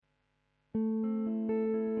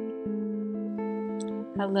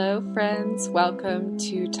Hello, friends. Welcome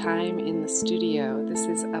to Time in the Studio. This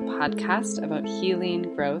is a podcast about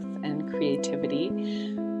healing, growth, and creativity.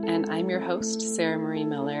 And I'm your host, Sarah Marie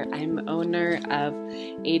Miller. I'm owner of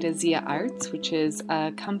A to Zia Arts, which is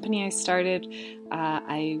a company I started.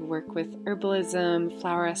 I work with herbalism,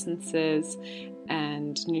 flower essences,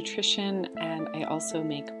 and nutrition, and I also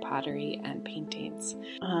make pottery and paintings.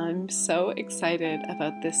 I'm so excited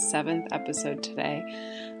about this 7th episode today.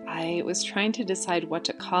 I was trying to decide what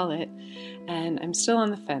to call it, and I'm still on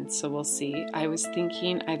the fence, so we'll see. I was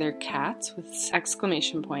thinking either cats with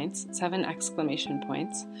exclamation points, 7 exclamation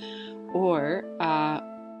points, or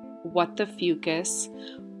what the fucus,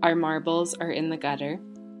 our marbles are in the gutter.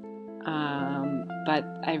 But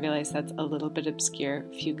I realize that's a little bit obscure.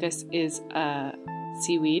 Fucus is a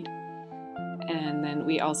seaweed, and then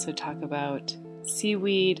we also talk about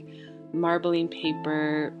seaweed, marbling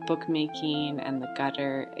paper, bookmaking, and the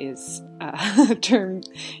gutter is a term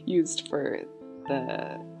used for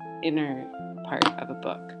the inner part of a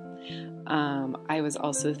book. I was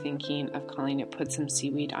also thinking of calling it Put Some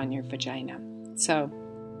Seaweed on Your Vagina. So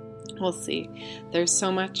we'll see. There's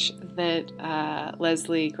so much that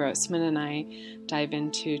Leslie Grossman and I dive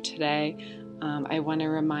into today. I want to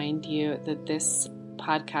remind you that this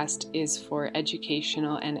podcast is for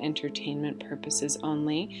educational and entertainment purposes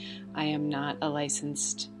only. I am not a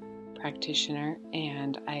licensed practitioner,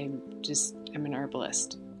 and I'm an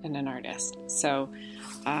herbalist and an artist. So,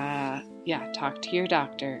 talk to your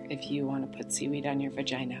doctor if you want to put seaweed on your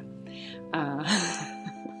vagina.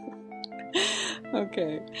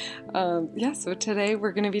 Okay. So today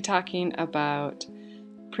we're going to be talking about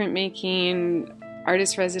printmaking,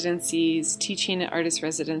 artist residencies, teaching at artist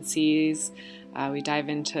residencies. We dive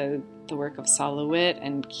into the work of Sol LeWitt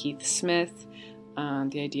and Keith Smith,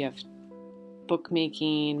 the idea of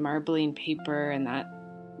bookmaking, marbling paper, and that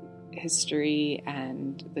history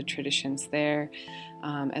and the traditions there,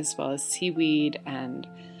 as well as seaweed and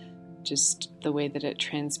just the way that it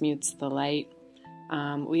transmutes the light.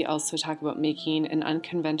 We also talk about making an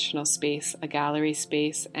unconventional space, a gallery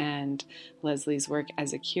space, and Leslie's work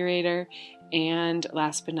as a curator. And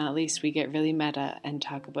last but not least, we get really meta and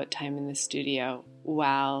talk about time in the studio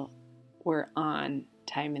while we're on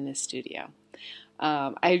time in the studio.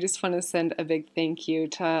 I just want to send a big thank you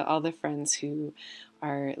to all the friends who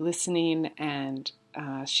are listening and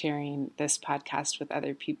sharing this podcast with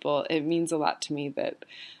other people. It means a lot to me that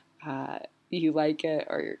you like it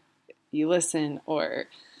or you listen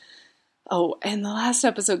and the last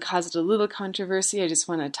episode caused a little controversy. I just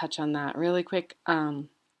want to touch on that really quick.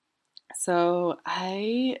 So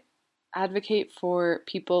I advocate for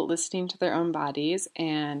people listening to their own bodies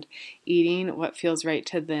and eating what feels right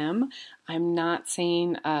to them. I'm not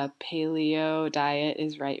saying a paleo diet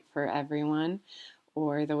is right for everyone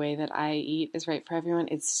or the way that I eat is right for everyone.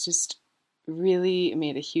 It's just really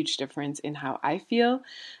made a huge difference in how I feel,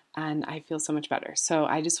 and I feel so much better. So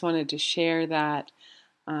I just wanted to share that.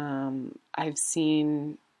 I've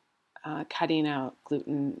seen cutting out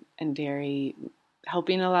gluten and dairy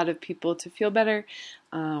helping a lot of people to feel better,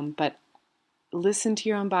 but listen to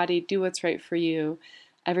your own body, do what's right for you.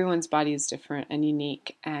 Everyone's body is different and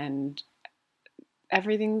unique, and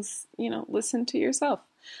everything's, listen to yourself.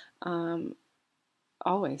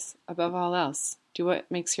 Always, above all else, do what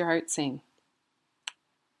makes your heart sing.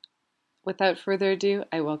 Without further ado,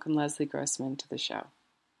 I welcome Leslie Grossman to the show.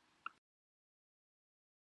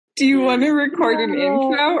 Do you want to record an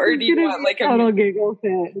intro, or do you want like a total giggle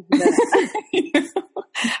fit?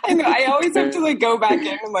 I know. I always have to go back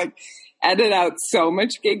in and edit out so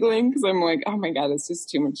much giggling because I'm like, oh my God, it's just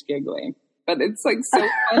too much giggling. But it's so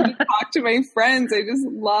fun to talk to my friends. I just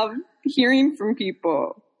love hearing from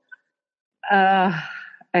people. I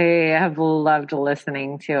have loved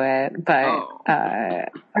listening to it, but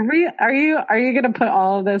are you going to put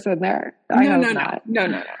all of this in there?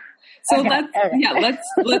 No. So okay.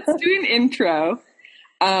 let's do an intro.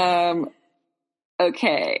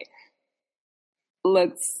 Okay.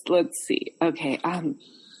 Let's see. Okay.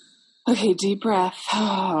 Okay, deep breath.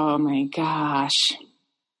 Oh my gosh.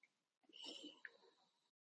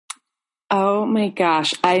 Oh my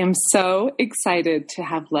gosh. I am so excited to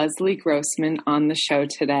have Leslie Grossman on the show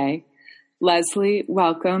today. Leslie,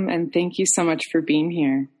 welcome, and thank you so much for being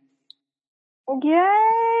here.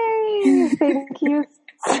 Yay! Thank you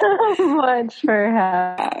so much for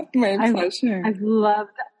having me. My pleasure.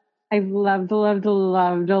 I've loved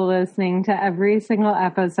listening to every single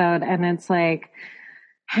episode, and it's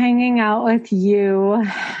hanging out with you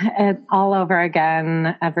all over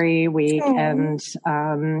again every week. And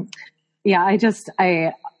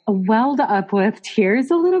I welled up with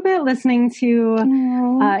tears a little bit listening to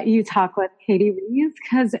you talk with Katie Reeves,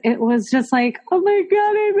 because it was just like, oh my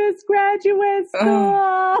God, I miss graduate school.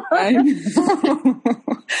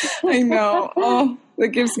 I know. Oh, that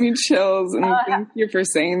gives me chills. And thank you for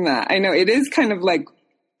saying that. I know it is kind of like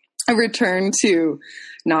a return to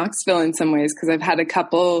Knoxville in some ways, because I've had a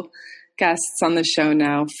couple guests on the show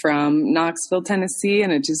now from Knoxville, Tennessee,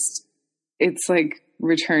 and it's like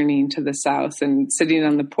returning to the South and sitting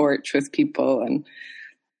on the porch with people and,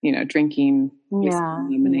 drinking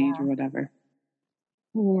lemonade or whatever.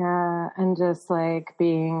 Yeah. And just like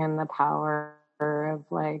being in the power of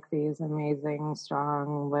like these amazing,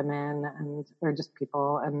 strong women or just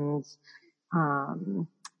people and, and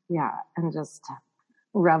just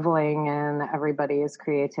reveling in everybody's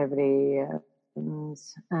creativity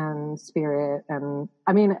and spirit. And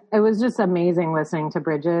I mean, it was just amazing listening to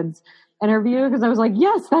Bridget's interview, because I was like,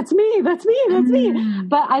 yes, that's me. But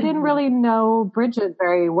I didn't really know Bridget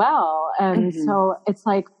very well. And so it's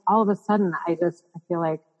like, all of a sudden I feel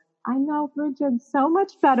like I know Bridget so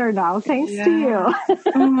much better now, thanks to you.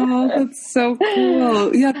 Oh, that's so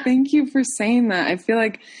cool. Yeah. Thank you for saying that. I feel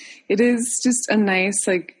like it is just a nice,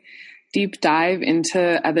 like, deep dive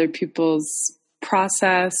into other people's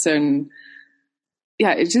process. And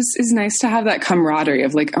yeah, it just is nice to have that camaraderie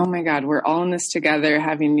of like, oh my God, we're all in this together,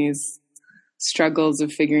 having these struggles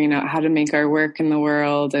of figuring out how to make our work in the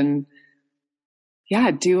world and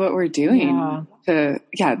do what we're doing.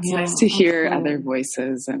 It's nice to hear other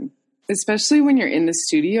voices, and especially when you're in the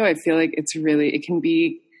studio, I feel like it can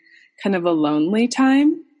be kind of a lonely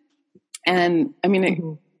time. And I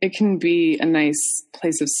mean, it can be a nice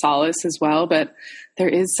place of solace as well, but there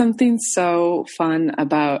is something so fun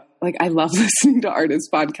about, like, I love listening to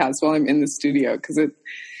artist podcasts while I'm in the studio, because it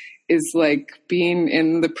is like being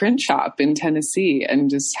in the print shop in Tennessee and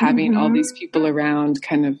just having all these people around,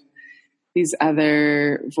 kind of these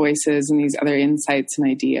other voices and these other insights and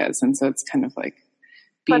ideas. And so it's kind of like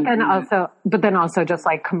but then also just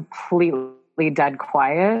like completely dead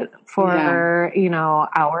quiet for,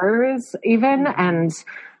 hours even. And,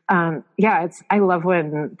 I love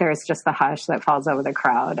when there's just the hush that falls over the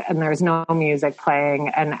crowd and there's no music playing,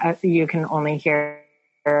 and you can only hear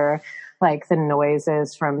like the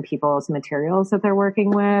noises from people's materials that they're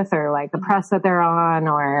working with, or like the press that they're on,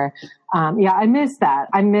 or, I miss that.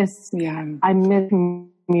 I miss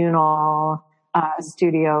communal,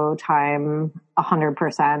 studio time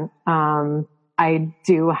 100%. I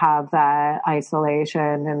do have that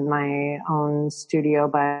isolation in my own studio,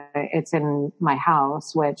 but it's in my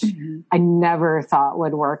house, which I never thought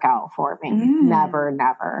would work out for me. Never.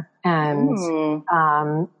 And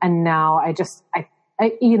now I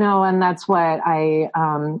and that's what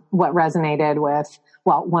what resonated with,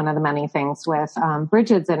 one of the many things with,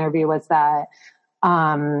 Bridget's interview was that,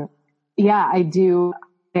 I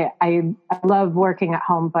love working at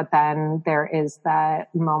home, but then there is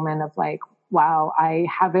that moment of like, wow, I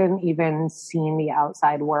haven't even seen the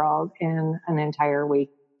outside world in an entire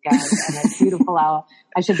weekend, and it's beautiful out.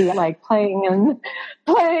 I should be like playing and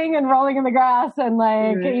rolling in the grass and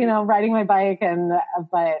like, riding my bike,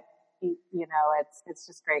 but it's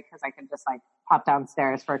just great because I can just like pop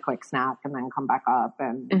downstairs for a quick snack and then come back up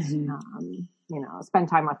and, spend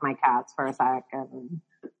time with my cats for a sec. And,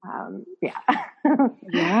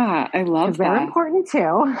 yeah, I love that. They're important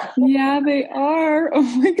too. Yeah, they are. Oh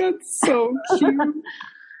my God, so cute.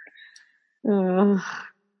 You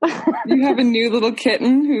have a new little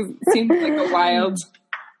kitten who seems like a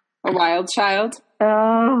wild child.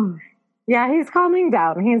 Oh, yeah, he's calming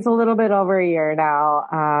down. He's a little bit over a year now.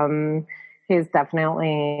 He's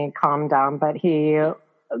definitely calmed down, but he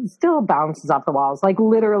still bounces off the walls. Like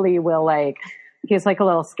literally he's like a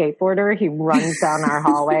little skateboarder. He runs down our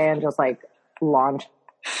hallway and just like launches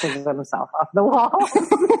himself off the wall.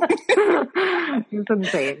 It's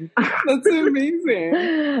insane. That's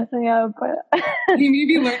amazing. Yeah, but he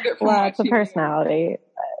maybe learned it from lots of personality.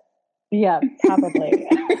 Yeah, probably.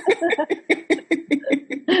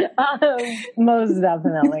 Most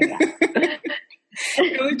definitely. Yeah.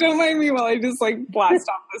 You're like, don't mind me while I just like blast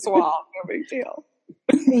off this wall. No big deal.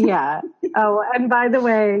 Yeah. Oh, and by the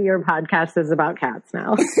way, your podcast is about cats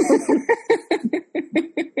now.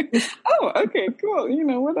 Oh, okay, cool.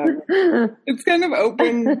 Whatever. It's kind of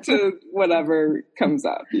open to whatever comes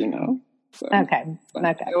up, So, okay.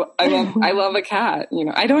 I love a cat.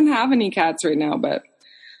 I don't have any cats right now, but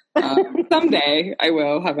someday I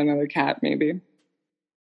will have another cat, maybe.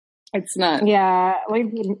 It's not. Yeah,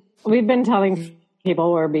 we've been telling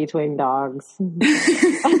people we're between dogs.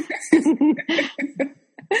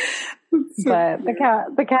 But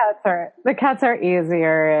the cats are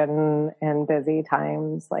easier in busy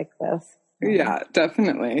times like this. Yeah,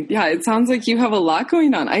 definitely. Yeah, it sounds like you have a lot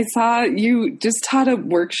going on. I saw you just taught a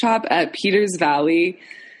workshop at Peters Valley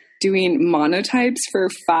doing monotypes for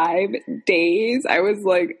 5 days. I was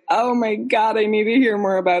like, oh my God, I need to hear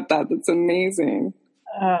more about that. That's amazing.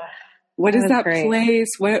 What is that great place?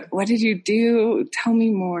 What did you do? Tell me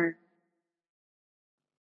more.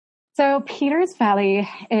 So Peters Valley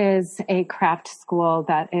is a craft school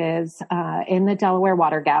that is in the Delaware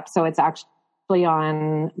Water Gap. So it's actually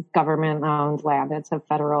on government-owned land. It's a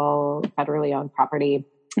federally owned property.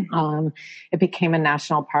 It became a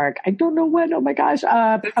national park. I don't know when. Oh my gosh,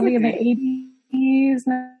 probably in the 80s,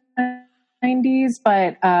 90s.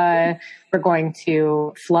 But we're going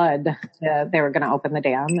to flood. They were going to open the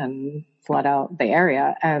dam and flood out the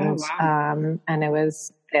area, and and it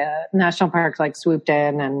was the national park like swooped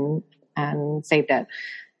in and saved it.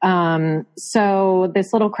 So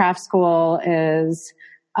this little craft school is.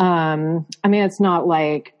 I mean, it's not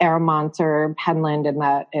like Aramont or Penland in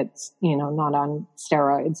that it's, not on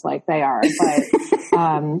steroids like they are,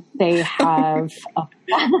 but, they have,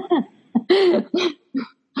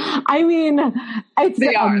 I mean, it's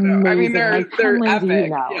they are, amazing. I mean, they're like,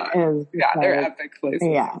 epic. They're epic places.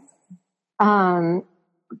 Yeah.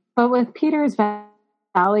 But with Peters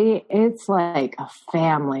Valley, it's like a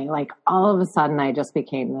family. Like all of a sudden I just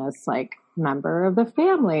became this like member of the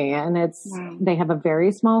family, and they have a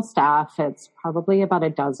very small staff. It's probably about a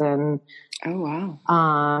dozen. Oh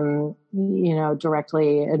wow.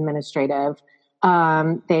 Directly administrative.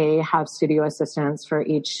 They have studio assistants for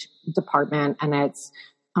each department, and it's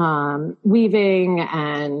weaving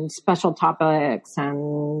and special topics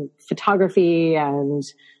and photography and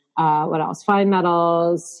what else? Fine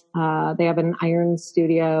metals. They have an iron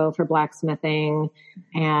studio for blacksmithing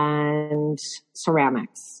and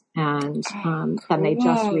ceramics. And then they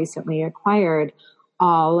just recently acquired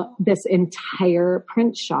this entire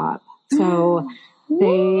print shop. So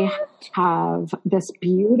they have this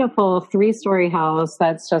beautiful 3-story house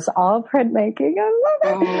that's just all printmaking. I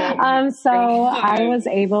love it. So I was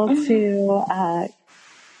able to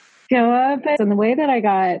go up, and the way that I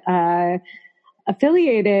got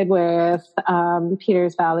affiliated with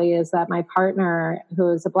Peters Valley is that my partner, who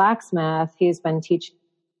is a blacksmith, he's been teaching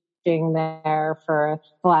there for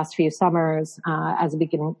the last few summers as a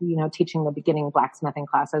beginning, teaching the beginning blacksmithing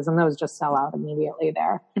classes, and those just sell out immediately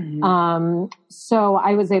there. Mm-hmm. So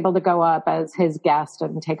I was able to go up as his guest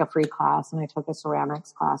and take a free class, and I took a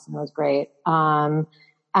ceramics class, and it was great.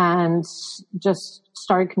 And just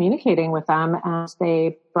started communicating with them, and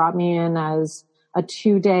they brought me in as a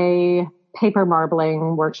 2-day paper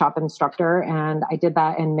marbling workshop instructor, and I did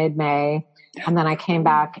that in mid-May. And then I came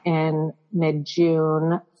back in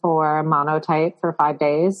mid-June for monotype for 5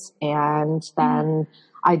 days. And then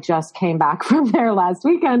I just came back from there last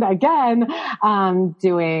weekend again,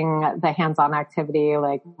 doing the hands-on activity,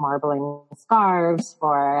 like marbling scarves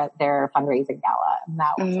for their fundraising gala. And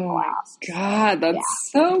that was a blast. God, that's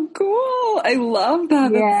so cool. I love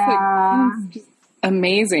that. That's just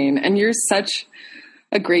amazing. And you're such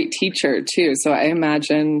a great teacher too. So I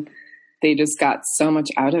imagine they just got so much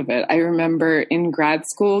out of it. I remember in grad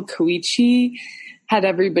school, Koichi had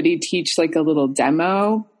everybody teach like a little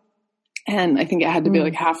demo, and I think it had to be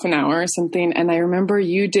like half an hour or something. And I remember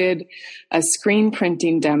you did a screen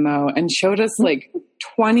printing demo and showed us like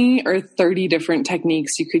 20 or 30 different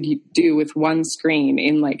techniques you could do with one screen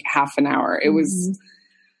in like half an hour. It was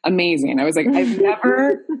amazing. I was like, I've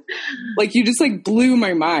never, like, you just like blew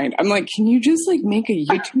my mind. I'm like, can you just like make a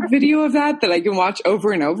YouTube video of that I can watch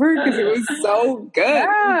over and over? Because it was so good.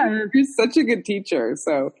 Yeah. You're such a good teacher.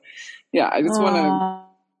 So yeah, I just want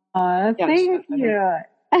to. Thank you.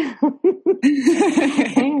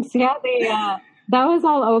 Thanks. Yeah, that was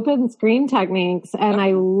all open screen techniques, and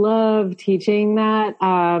I love teaching that.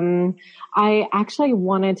 I actually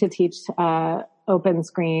wanted to teach open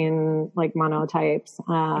screen like monotypes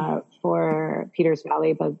for Peters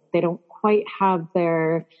Valley, but they don't quite have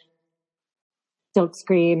their silk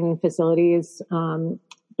screen facilities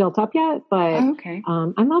built up yet. But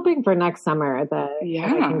I'm hoping for next summer that I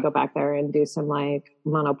can go back there and do some like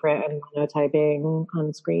monoprint and monotyping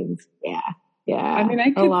on screens. Yeah. I mean,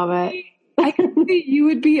 I love it. I could see you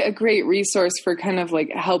would be a great resource for kind of like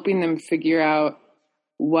helping them figure out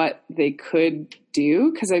what they could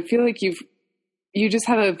do, because I feel like you just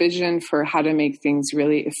have a vision for how to make things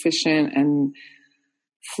really efficient and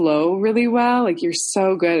flow really well. Like you're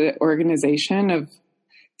so good at organization of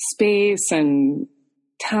space and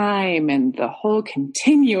time and the whole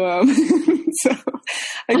continuum. So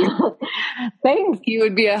Thanks. He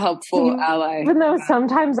would be a helpful ally. Even though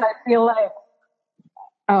sometimes I feel like,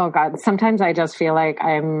 oh God, sometimes I just feel like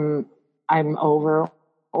I'm over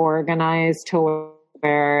organized to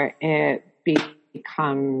where it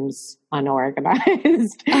becomes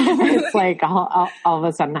unorganized. It's like all of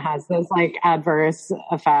a sudden has this like adverse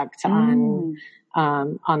effect on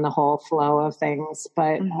the whole flow of things.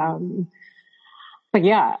 But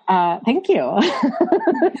yeah, thank you.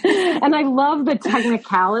 And I love the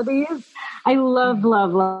technicalities. I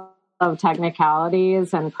love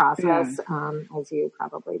technicalities and process, as you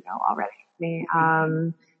probably know already.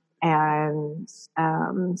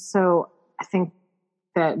 So I think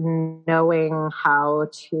that knowing how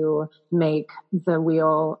to make the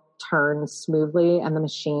wheel turn smoothly and the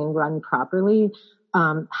machine run properly,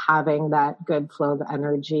 having that good flow of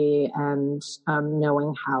energy and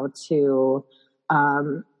knowing how to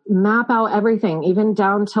map out everything, even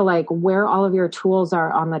down to like where all of your tools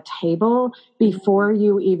are on the table before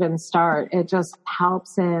you even start. It just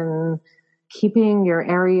helps in keeping your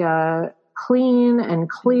area clean and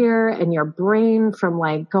clear and your brain from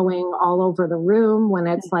like going all over the room when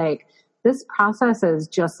it's like, this process is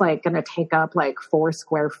just like going to take up like 4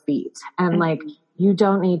 square feet. And like, you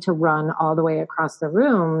don't need to run all the way across the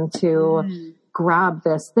room to grab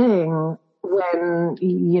this thing when,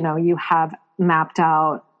 you know, you have mapped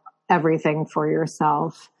out everything for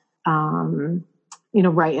yourself, you know,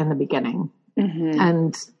 right in the beginning.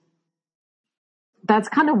 And that's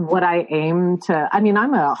kind of what I aim to. I mean,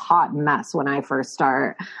 I'm a hot mess when I first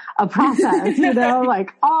start a process, you know,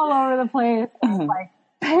 like all over the place, like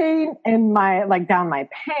paint in my, like down my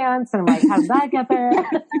pants. And I'm like, how did that get there?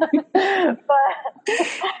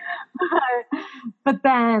 but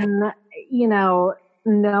then, you know,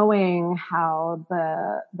 knowing how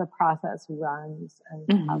the process runs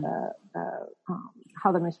and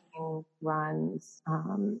how the machine runs,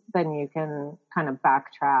 then you can kind of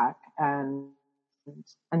backtrack and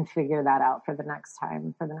figure that out for the next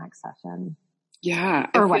time, for the next session. Yeah.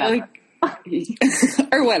 Or whatever.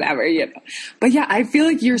 Or whatever, you know. But yeah, I feel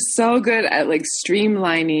like you're so good at like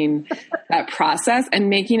streamlining that process and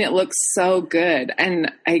making it look so good.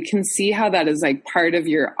 And I can see how that is like part of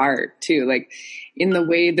your art too, like in the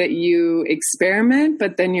way that you experiment,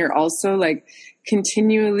 but then you're also like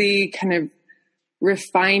continually kind of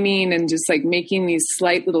refining and just like making these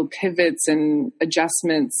slight little pivots and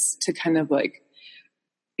adjustments to kind of like,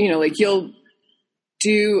 you know, like you'll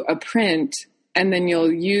do a print and then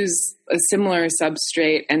you'll use a similar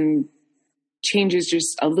substrate and changes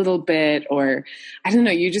just a little bit, or I don't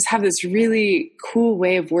know, you just have this really cool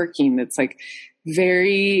way of working that's like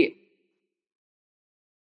very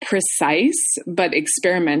precise but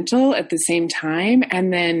experimental at the same time.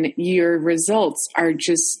 And then your results are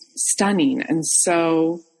just stunning and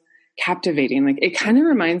so captivating. Like it kind of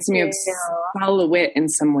reminds me of Silhouette in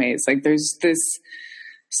some ways. Like there's this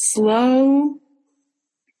slow,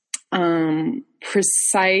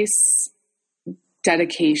 precise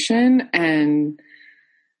dedication and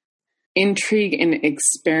intrigue in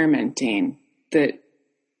experimenting that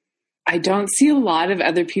I don't see a lot of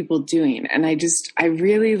other people doing. And I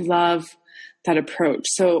really love that approach.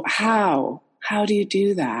 So how do you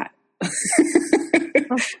do that?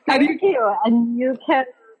 Thank you. And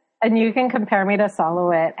you can compare me to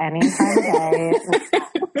Silhouette any time of day.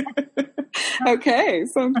 Okay.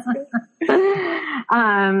 Sounds good.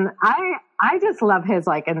 I just love his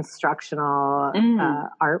like instructional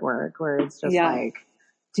artwork where it's just like,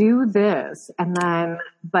 do this. And then,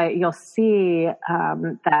 but you'll see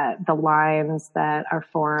that the lines that are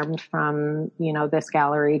formed from, you know, this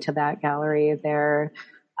gallery to that gallery,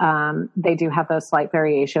 they do have those slight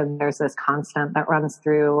variations. There's this constant that runs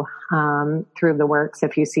through the works.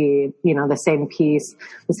 If you see, you know, the same piece,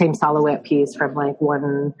 the same Silhouette piece from like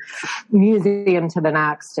one museum to the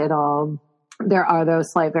next, there are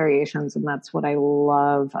those slight variations. And that's what I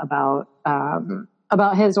love about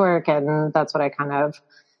his work. And that's what I kind of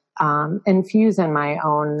infuse in my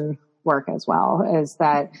own work as well, is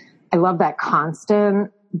that I love that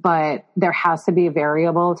constant, but there has to be a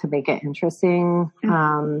variable to make it interesting,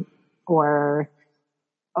 or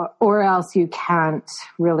else you can't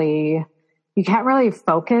really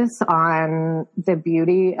focus on the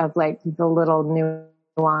beauty of like the little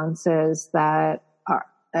nuances that are,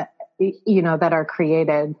 you know, that are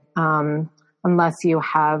created, unless you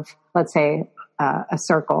have, let's say, a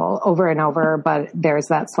circle over and over, but there's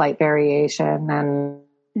that slight variation and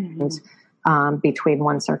between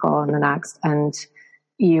one circle and the next, and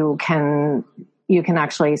you can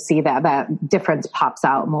actually see that difference pops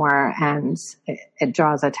out more, and it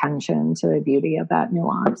draws attention to the beauty of that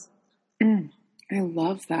nuance. I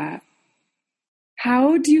love that.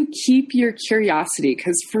 how do you keep your curiosity?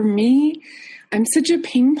 Because for me, I'm such a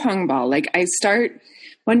ping pong ball. Like I start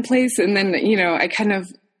one place and then, you know, I kind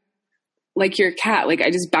of like your cat, like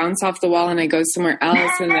I just bounce off the wall and I go somewhere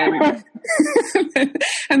else and then,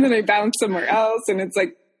 and then I bounce somewhere else. And it's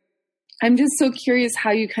like, I'm just so curious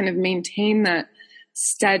how you kind of maintain that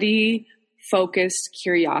steady, focused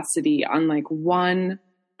curiosity on like one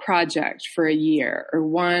project for a year or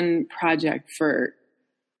one project for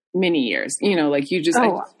many years, you know, like you just, I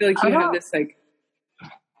just feel like you have this like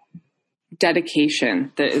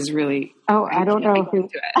dedication that is really, I don't know who,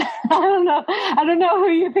 I don't know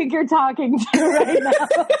who you think you're talking to right now.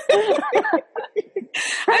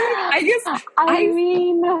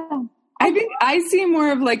 I think I see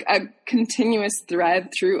more of like a continuous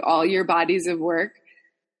thread through all your bodies of work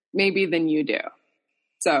maybe than you do.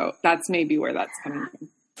 So that's maybe where that's coming from.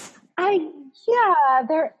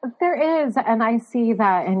 There is. And I see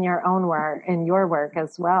that in your own work, in your work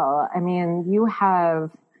as well. I mean, you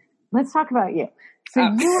have, let's talk about you. So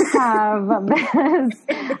you have this,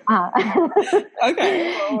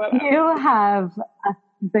 okay. Well, you have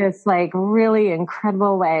this like really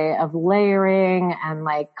incredible way of layering and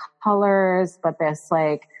like colors, but this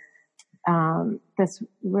like, this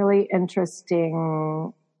really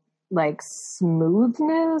interesting like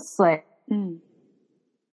smoothness, like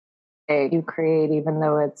you create, even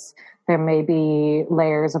though there may be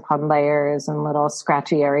layers upon layers and little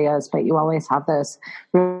scratchy areas, but you always have this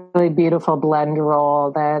really beautiful blend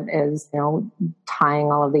roll that is, you know,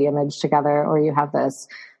 tying all of the image together, or you have this,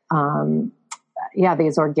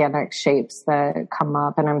 these organic shapes that come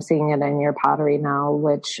up, and I'm seeing it in your pottery now,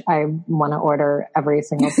 which I want to order every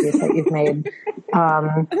single piece that you've made.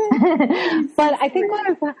 But I think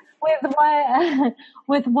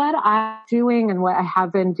with what I'm doing and what I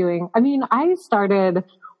have been doing, I mean, I started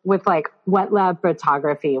with like wet lab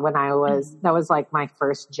photography when that was like my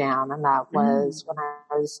first jam. And that was when I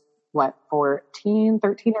was 13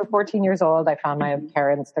 or 14 years old. I found my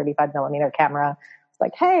parents' 35 millimeter camera. It's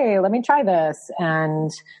like, hey, let me try this.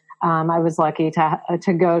 And, I was lucky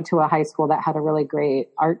to go to a high school that had a really great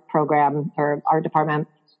art program or art department.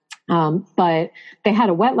 But they had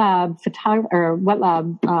a wet lab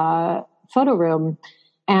photo room,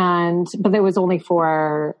 but there was only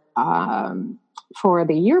for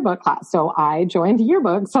the yearbook class. So I joined the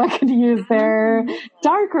yearbook so I could use their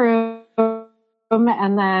dark room.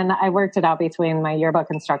 And then I worked it out between my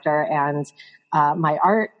yearbook instructor and my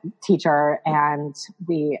art teacher. And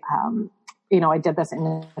we, I did this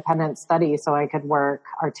independent study so I could work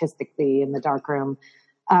artistically in the dark room.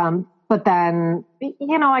 But then,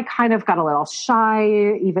 I kind of got a little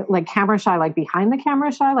shy, even like camera shy, like behind the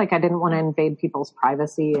camera shy. Like I didn't want to invade people's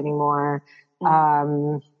privacy anymore.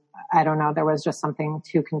 I don't know. There was just something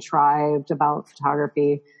too contrived about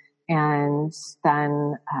photography. And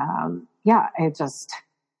then,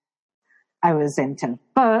 I was into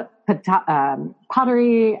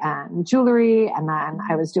pottery and jewelry. And then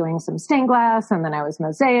I was doing some stained glass, and then I was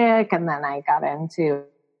mosaic. And then I got into,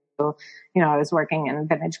 I was working in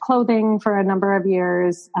vintage clothing for a number of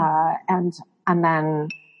years. And then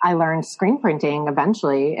I learned screen printing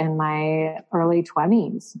eventually in my early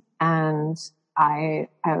 20s. And I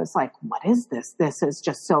was like, what is this? This is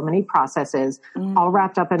just so many processes all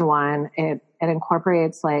wrapped up in one. It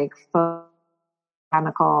incorporates like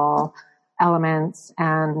chemical elements,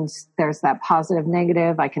 and there's that positive,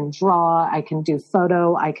 negative. I can draw, I can do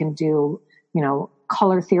photo, I can do,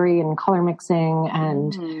 color theory and color mixing,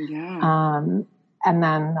 and and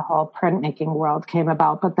then the whole printmaking world came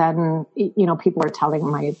about. But then, people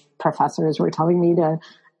my professors were telling me to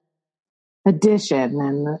edition,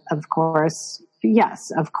 and of course,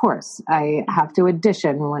 I have to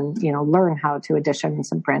edition when, learn how to edition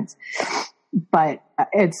some prints. But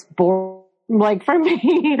it's boring. Like for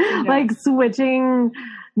me, like switching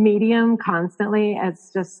medium constantly,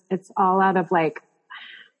 it's all out of like,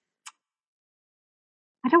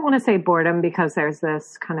 I don't want to say boredom because there's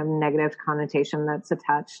this kind of negative connotation that's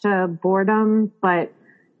attached to boredom, but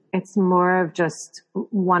it's more of just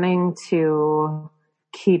wanting to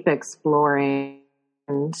keep exploring.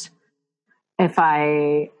 And if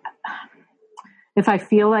I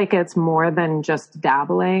feel like it's more than just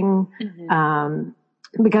dabbling,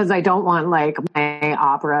 because I don't want like my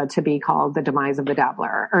opera to be called The Demise of the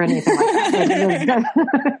Dabbler or anything like that.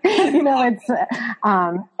 It's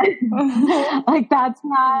like that's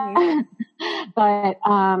not, but,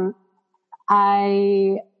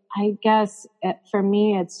 I guess for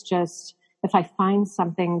me, it's just, if I find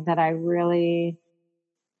something that I really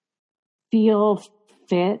feel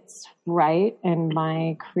fits right in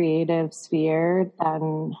my creative sphere,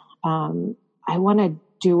 then, I want to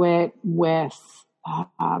do it with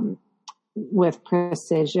with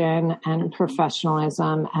precision and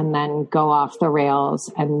professionalism, and then go off the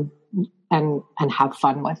rails and have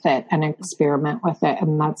fun with it and experiment with it.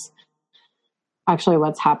 And that's actually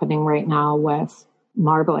what's happening right now with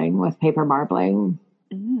marbling, with paper marbling.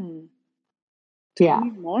 Tell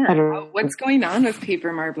me more. What's going on with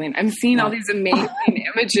paper marbling? I'm seeing all these amazing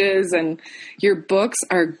images, and your books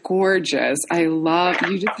are gorgeous.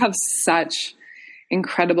 You just have such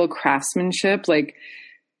incredible craftsmanship. Like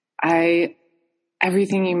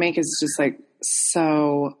everything you make is just like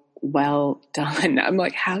so well done. I'm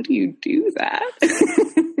like, how do you do that?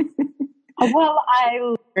 Well,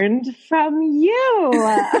 I learned from you.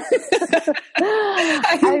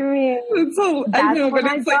 I mean, that's when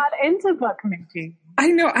I got into bookmaking. I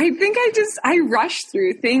know. I think I rush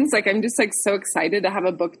through things. Like, I'm just like so excited to have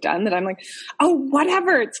a book done that I'm like, oh,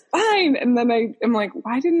 whatever, it's fine. And then I'm like,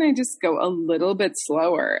 why didn't I just go a little bit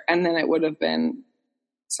slower? And then it would have been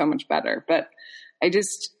so much better. But I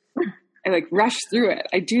like rush through it.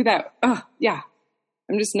 I do that. Oh, yeah.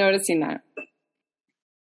 I'm just noticing that.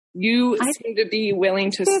 You seem to be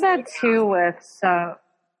willing to do that too with I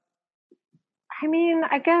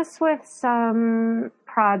guess with some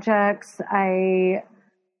projects, I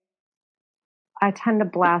tend to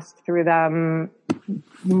blast through them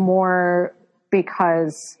more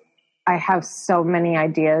because I have so many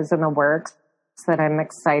ideas in the works that I'm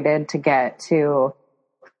excited to get to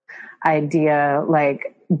idea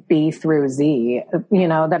like B through Z,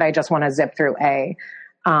 that I just want to zip through A.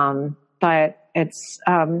 But it's,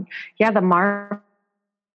 the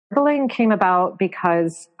marbling came about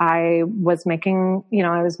because I was making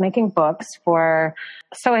books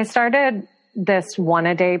so I started this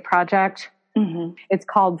one-a-day project. Mm-hmm. It's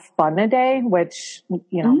called Fun-a-Day, which,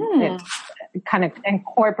 it kind of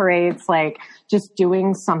incorporates like just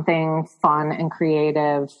doing something fun and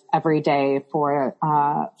creative every day for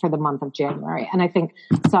the month of January. And I think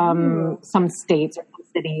some states or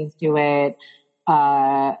cities do it,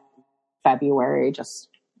 February, just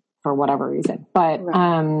for whatever reason. But,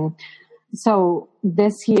 so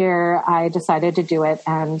this year I decided to do it,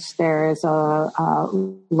 and there's a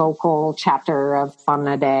local chapter of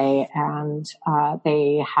Fun-a-Day, and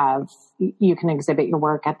you can exhibit your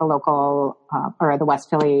work at the local, or the West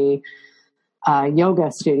Philly,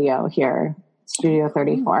 yoga studio here, Studio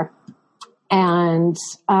 34. And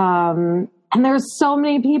there's so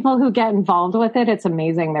many people who get involved with it. It's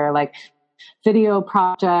amazing. They're like video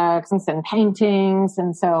projects and paintings.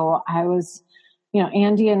 And so I was,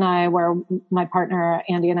 my partner,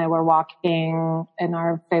 Andy and I were walking in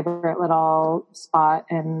our favorite little spot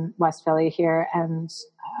in West Philly here. And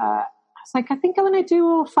I was like, I think I'm going to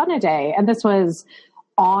do Fun-a-Day. And this was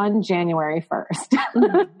on January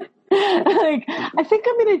 1st. Like, I think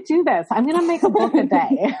I'm going to do this. I'm going to make a book a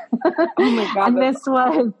day. Oh my God.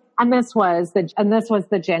 And this was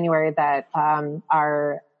the January that,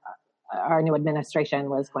 our new administration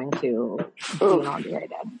was going to be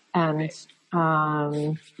inaugurated. And,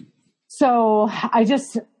 so I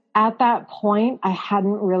just, at that point, I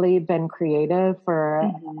hadn't really been creative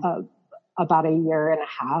for about a year and a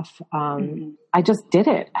half. I just did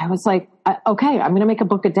it. I was like, okay, I'm going to make a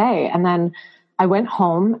book a day. And then I went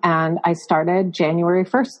home and I started January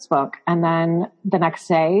 1st's book. And then the next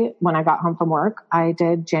day when I got home from work, I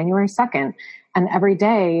did January 2nd. And every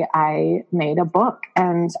day I made a book,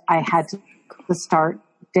 and I had to start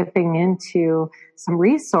dipping into some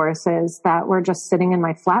resources that were just sitting in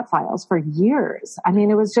my flat files for years. I mean,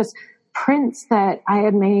 it was just prints that I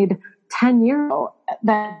had made 10 years ago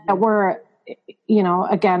that were,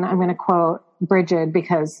 again, I'm going to quote Bridget,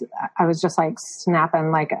 because I was just like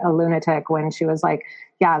snapping like a lunatic when she was like,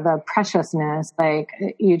 yeah, the preciousness, like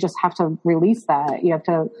you just have to release that. You have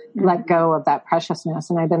to let go of that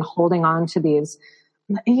preciousness. And I've been holding on to these,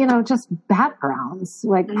 just backgrounds,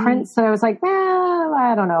 like prints that I was like, well,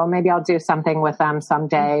 I don't know, maybe I'll do something with them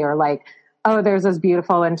someday. Or like, oh, there's this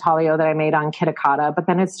beautiful intaglio that I made on Kitakata, but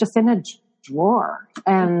then it's just in a drawer.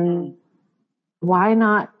 And why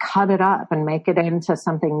not cut it up and make it into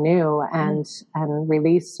something new and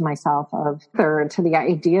release myself to the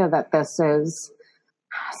idea that this is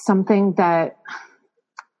something that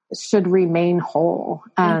should remain whole.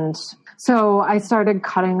 And so I started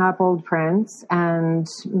cutting up old prints and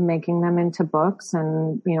making them into books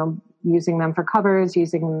and, using them for covers,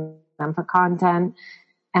 using them for content.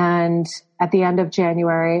 And at the end of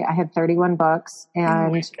January, I had 31 books.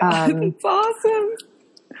 And that's awesome.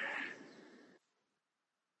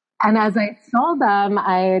 And as I sold them,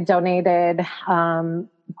 I donated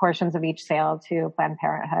portions of each sale to Planned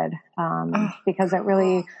Parenthood because it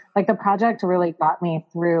really, like, the project really got me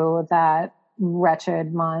through that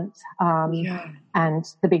wretched month. Yeah. And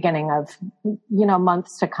the beginning of,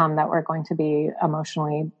 months to come that were going to be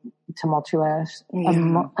emotionally tumultuous,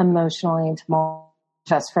 emotionally tumultuous,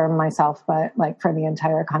 just for myself, but like for the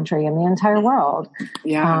entire country and the entire world.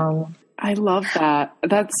 Yeah. I love that.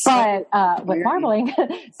 With marbling,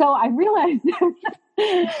 so I realized so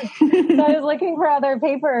I was looking for other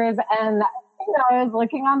papers, and I was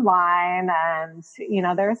looking online, and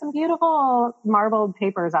there are some beautiful marbled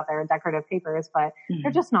papers out there, decorative papers, but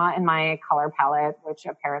they're just not in my color palette, which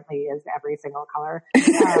apparently is every single color.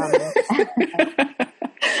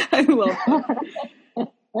 I love that.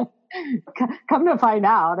 Come to find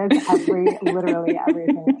out, it's literally every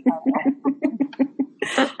single color.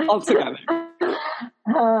 All together.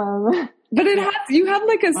 But you have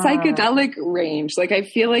like a psychedelic range. Like I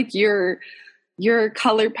feel like your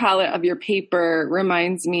color palette of your paper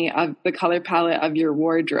reminds me of the color palette of your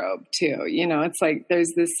wardrobe too. It's like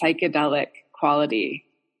there's this psychedelic quality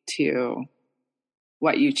to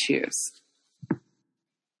what you choose.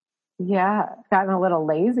 Yeah, I've gotten a little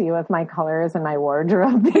lazy with my colors and my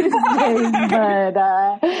wardrobe these days,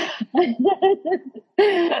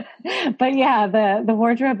 but yeah, the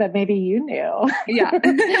wardrobe that maybe you knew. Yeah.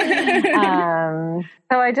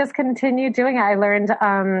 So I just continued doing it. I learned,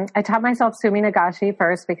 I taught myself Sumi Nagashi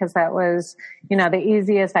first because that was, the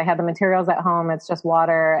easiest. I had the materials at home. It's just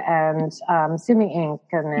water and Sumi ink,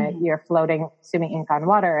 and you're floating Sumi ink on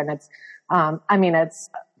water, and it's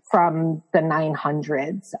from the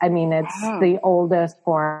 900s. It's the oldest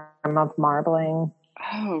form of marbling.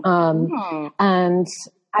 And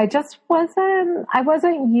I just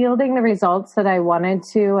wasn't yielding the results that I wanted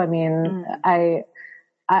to. I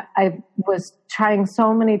was trying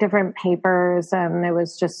so many different papers, and it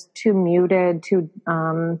was just too muted, too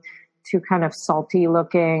kind of salty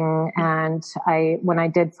looking. And when I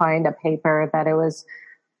did find a paper that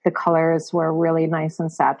the colors were really nice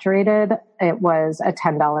and saturated, it was a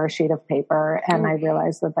 $10 sheet of paper. And I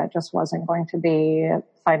realized that just wasn't going to be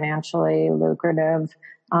financially lucrative,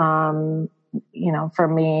 for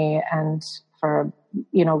me, and for,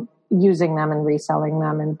 using them and reselling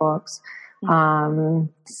them in books.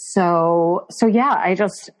 So yeah, I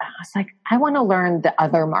was like, I want to learn the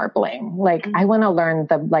other marbling. Like I want to learn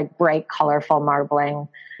the like bright, colorful marbling,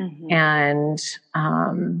 and,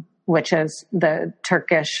 which is the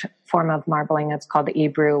Turkish form of marbling. It's called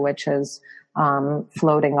Ebru, which is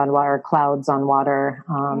floating on water, clouds on water,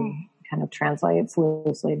 kind of translates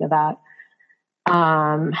loosely to that.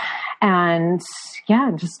 And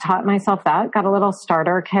yeah, just taught myself that, got a little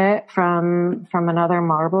starter kit from another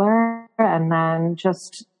marbler, and then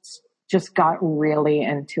just got really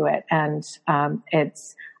into it. And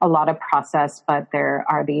it's a lot of process, but there's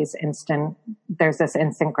this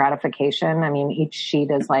instant gratification. Each sheet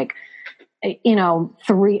is like, 2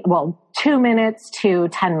 minutes to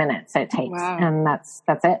 10 minutes it takes. Wow. And that's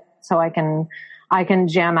it. So I can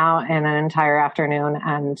jam out in an entire afternoon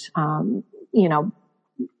and,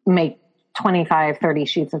 make 25, 30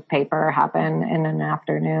 sheets of paper happen in an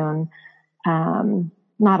afternoon.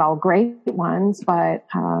 Not all great ones, but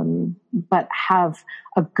have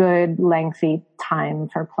a good lengthy time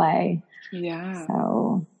for play. Yeah.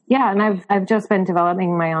 So yeah. And I've just been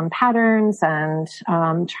developing my own patterns and,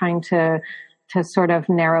 trying to sort of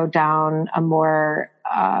narrow down a more,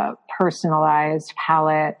 personalized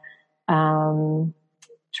palette,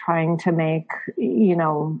 trying to make,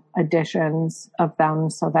 additions of them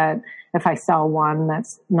so that if I sell one,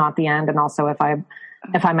 that's not the end. And also if I'm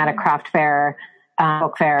at a craft fair,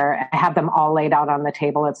 book fair, I have them all laid out on the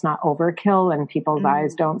table. It's not overkill, and people's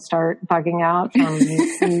eyes don't start bugging out from,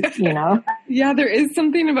 Yeah, there is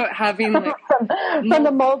something about having like from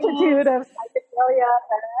the multitude of psychedelia.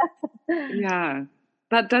 Yeah,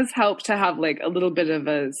 that does help to have like a little bit of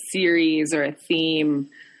a series or a theme,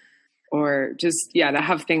 or just, to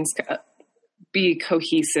have things be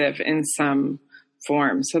cohesive in some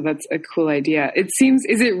form. So that's a cool idea. Is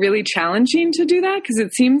it really challenging to do that? Because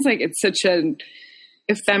it seems like it's such an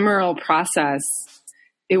ephemeral process.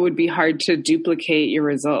 It would be hard to duplicate your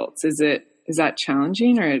results. Is that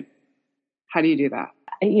challenging, or how do you do that?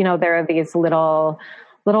 There are these little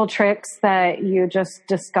tricks that you just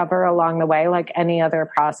discover along the way, like any other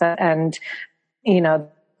process. And,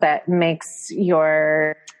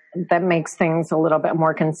 that makes things a little bit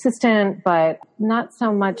more consistent, but not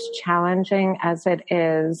so much challenging as it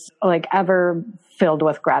is like ever filled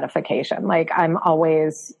with gratification. Like I'm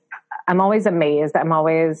always amazed. I'm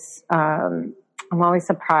always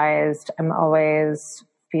surprised. I'm always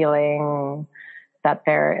feeling that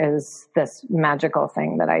there is this magical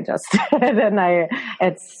thing that I just did. And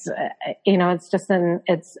it's,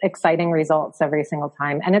 it's exciting results every single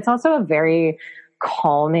time. And it's also a very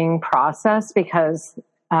calming process because,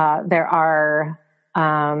 there are,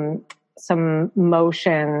 some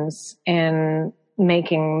motions in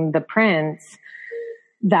making the prints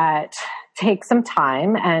that take some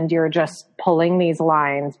time, and you're just pulling these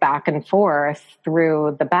lines back and forth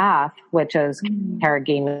through the bath, which is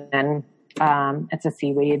carrageenan. It's a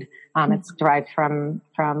seaweed. It's derived from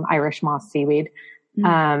Irish moss seaweed.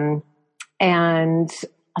 And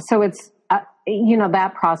so it's,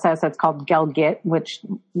 that process, it's called gelgit, which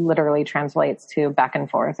literally translates to back and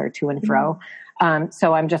forth or to and fro.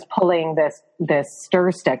 So I'm just pulling this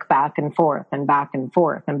stir stick back and forth and back and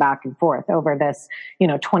forth and back and forth over this,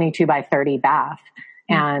 22 by 30 bath.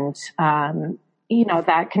 And,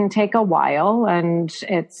 that can take a while, and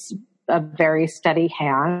it's a very steady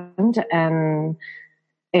hand, and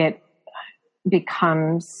it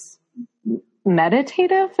becomes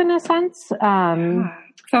meditative in a sense.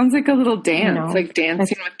 Sounds like a little dance, like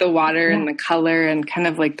dancing with the water and the color, and kind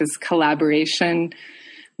of like this collaboration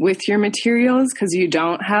with your materials, because you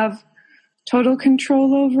don't have total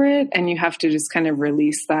control over it, and you have to just kind of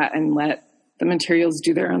release that and let the materials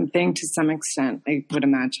do their own thing to some extent, I would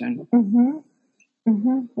imagine.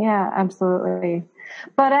 Yeah, absolutely.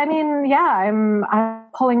 But I mean, I'm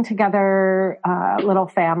pulling together little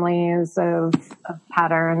families of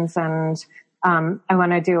patterns, and I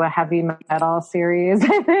want to do a heavy metal series.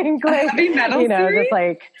 I think, like, heavy metal series? just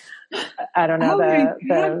like, I don't know,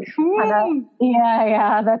 cool.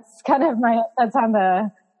 That's kind of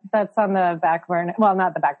that's on the back burner. Well,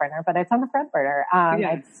 not the back burner, but it's on the front burner.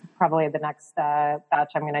 It's probably the next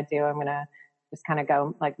batch I'm going to do. I'm going to just kind of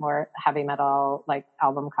go like more heavy metal, like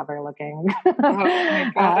album cover looking. Oh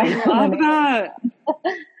my God, I love that.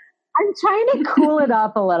 I'm trying to cool it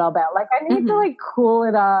up a little bit. Like I need to like cool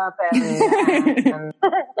it up and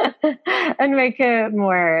and make it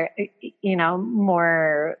more,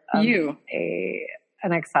 more an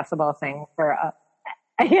accessible thing for us.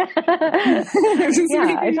 I just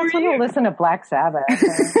want to listen to Black Sabbath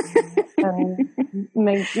and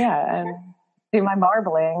do my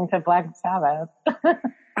marbling to Black Sabbath.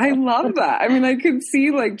 I love that. I mean, I could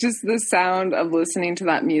see like just the sound of listening to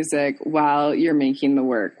that music while you're making the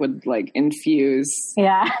work would like infuse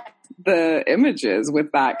the images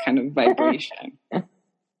with that kind of vibration. That's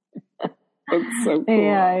so cool.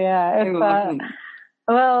 Yeah.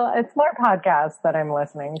 Well, it's more podcasts that I'm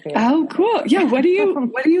listening to. Oh, cool. Yeah. What do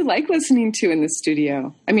you like listening to in the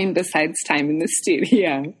studio? I mean, besides time in the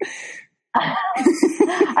studio.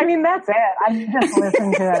 I mean, that's it. I just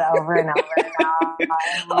listen to it over and over now.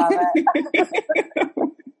 I love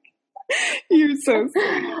it. You're so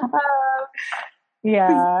sweet.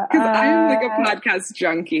 Yeah. Because I'm like a podcast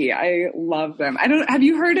junkie. I love them. Have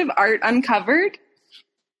you heard of Art Uncovered?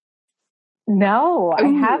 No, I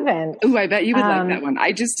haven't. Oh, I bet you would like that one.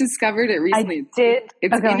 I just discovered it recently. I did.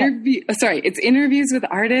 It's interviews with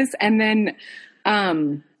artists, and then,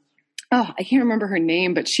 I can't remember her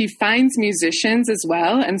name, but she finds musicians as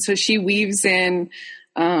well. And so she weaves in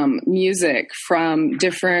music from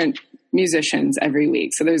different musicians every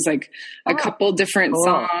week. So there's like a couple different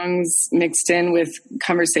songs mixed in with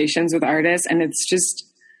conversations with artists. And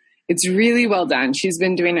it's really well done. She's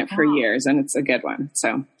been doing it for years, and it's a good one.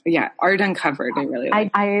 So yeah, Art Uncovered. I really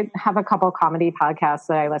like. I have a couple comedy podcasts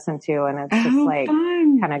that I listen to, and it's just like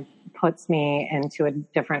kind of puts me into a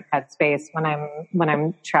different headspace when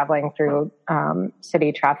I'm traveling through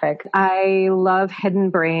city traffic. I love Hidden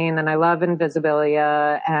Brain, and I love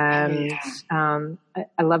Invisibilia, and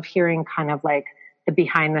I love hearing kind of like the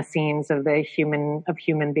behind the scenes of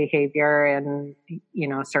human behavior in,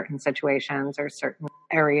 certain situations or certain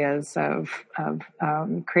areas of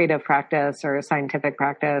creative practice or scientific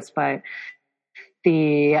practice. But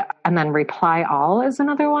and then Reply All is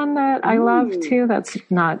another one that I love too. That's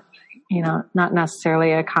not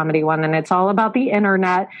necessarily a comedy one, and it's all about the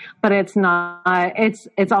internet, but it's not,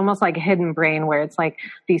 it's almost like Hidden Brain, where it's like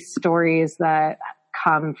these stories that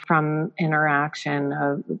come from interaction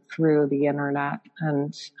through the internet.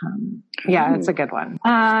 And it's a good one.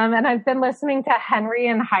 And I've been listening to Henry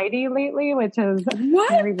and Heidi lately, which is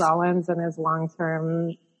Henry Rollins and his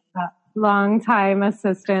long-time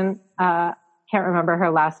assistant. Can't remember her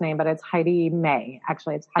last name, but it's Heidi May.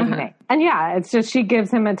 Actually, it's Heidi May. And it's just, she gives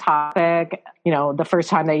him a topic, the first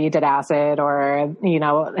time that you did acid, or,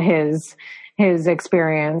 his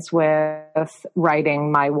experience with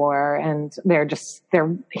writing My War. And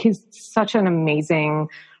he's such an amazing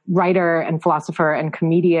writer and philosopher and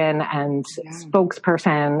comedian and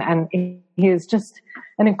spokesperson. And he is just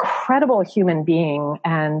an incredible human being.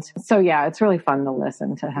 And so, yeah, it's really fun to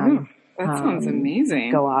listen to him. That sounds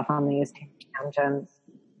amazing. Go off on these tangents.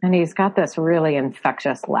 And he's got this really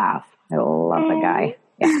infectious laugh. I love the guy.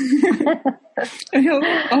 Yeah.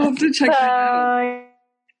 I'll have to check that out.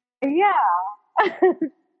 Yeah.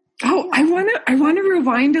 Oh, I want to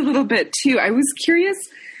rewind a little bit too. I was curious.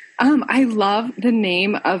 I love the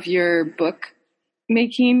name of your book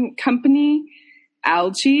making company,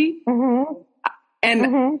 Algae. Mm-hmm.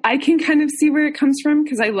 And I can kind of see where it comes from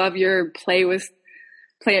because I love your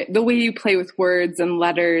the way you play with words and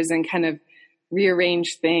letters and kind of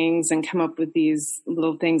rearrange things and come up with these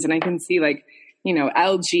little things. And I can see like, you know,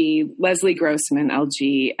 Algae, Leslie Grossman,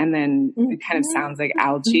 Algae, and then it kind of sounds like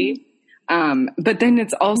algae. But then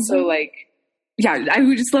it's also like, yeah, I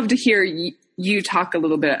would just love to hear you talk a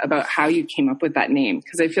little bit about how you came up with that name.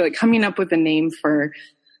 Because I feel like coming up with a name for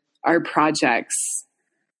our projects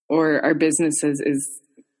or our businesses is,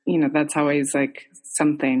 you know, that's always like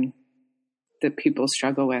something that people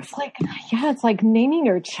struggle with. It's like naming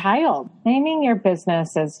your child. Naming your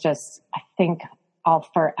business is just, I think I'll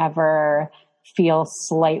forever feel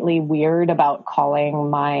slightly weird about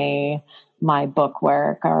calling my book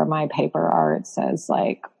work or my paper arts as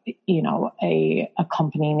like, you know, a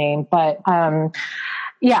company name. But,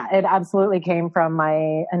 yeah, it absolutely came from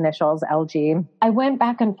my initials, LG. I went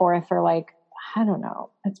back and forth for like, I don't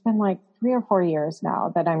know, it's been like 3 or 4 years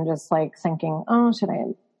now that I'm just like thinking, oh, should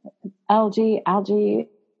I algae,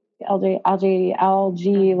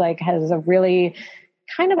 like has a really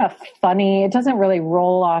kind of a funny, it doesn't really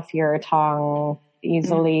roll off your tongue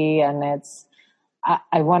easily. And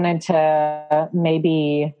I wanted to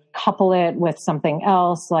maybe couple it with something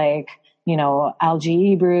else like, you know,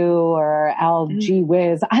 Algae Brew or Algae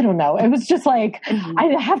Whiz. I don't know. It was just like,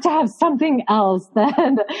 I have to have something else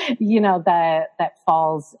that, you know, that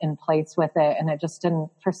falls in place with it. And it just didn't,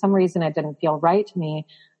 for some reason, it didn't feel right to me.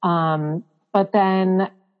 But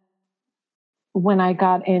then when I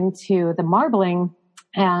got into the marbling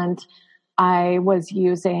and I was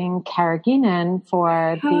using carrageenan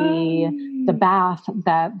for the bath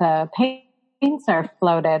that the paints are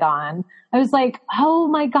floated on, I was like, oh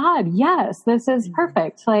my God, yes, this is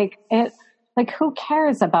perfect. Like who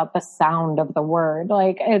cares about the sound of the word?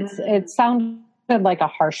 Like it sounded like a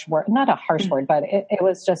harsh word, not a harsh word, but it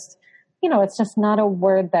was just, you know, it's just not a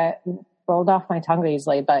word that rolled off my tongue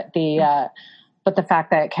easily. But the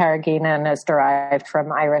fact that carrageenan is derived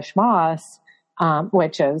from Irish moss,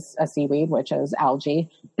 which is a seaweed, which is algae.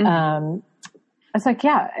 I was like,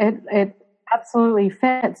 yeah, it absolutely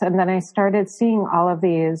fits. And then I started seeing all of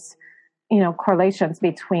these, you know, correlations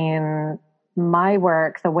between my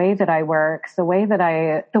work, the way that I work, the way that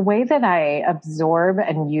I absorb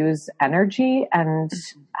and use energy, and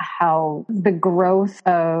how the growth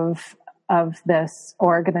of this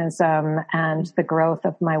organism and the growth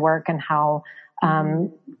of my work and how,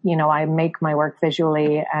 you know, I make my work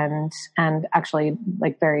visually and actually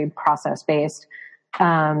like very process based.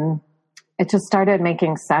 It just started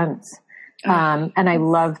making sense. And I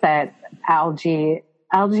love that algae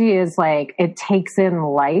is like, it takes in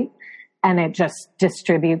light and it just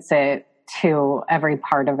distributes it to every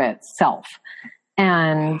part of itself.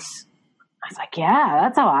 And I was like, yeah,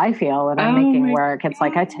 that's how I feel when I'm making work. It's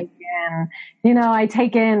like I take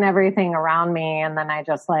in everything around me and then I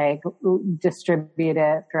just like distribute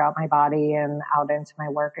it throughout my body and out into my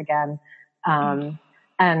work again.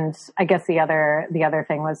 And I guess the other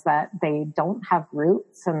thing was that they don't have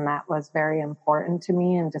roots, and that was very important to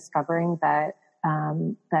me in discovering that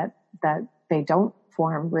that they don't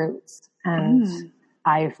form roots. And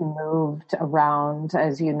I've moved around,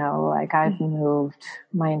 as you know, like I've moved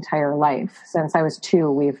my entire life. Since I was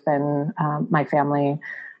 2, we've been, my family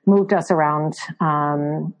moved us around.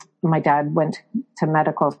 My dad went to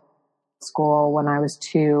medical school when I was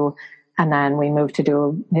 2. And then we moved to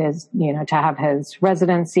do his, you know, to have his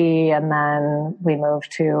residency. And then we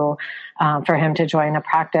moved to, for him to join a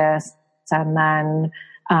practice. And then,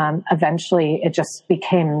 eventually it just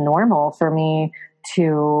became normal for me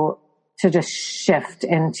to just shift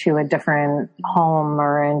into a different home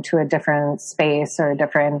or into a different space or a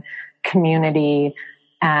different community.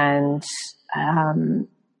 And,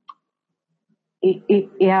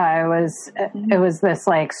 it was this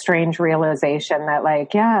like strange realization that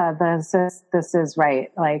like, yeah, this is right.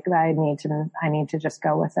 Like I need to just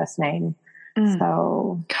go with this name.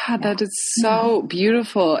 So God, that is so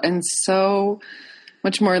beautiful and so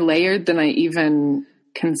much more layered than I even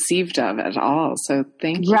conceived of at all. So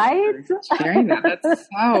thank you for sharing that. That's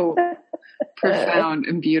so profound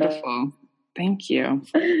and beautiful. Thank you.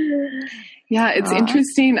 Yeah, it's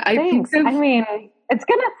interesting. Thanks. I mean, it's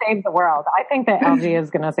going to save the world. I think that algae is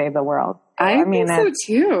going to save the world. I mean, think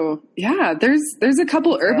so too. Yeah, there's a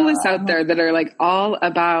couple herbalists out there that are like all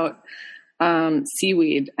about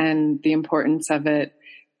seaweed and the importance of it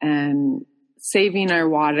and saving our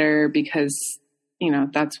water because, you know,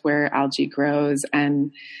 that's where algae grows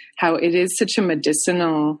and how it is such a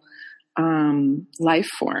medicinal life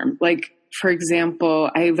form. Like, for example,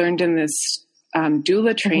 I learned in this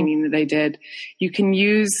doula training that I did, you can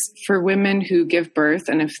use for women who give birth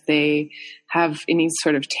and if they have any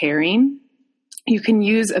sort of tearing, you can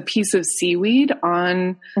use a piece of seaweed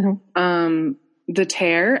on the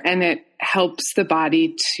tear and it helps the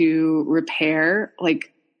body to repair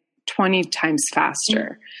like 20 times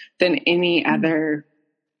faster than any other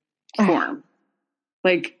form.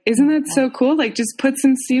 Like, isn't that so cool? Like, just put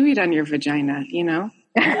some seaweed on your vagina, you know?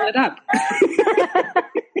 Fill it up.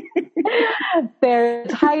 Their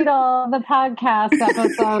title, the podcast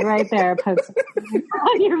episode right there, puts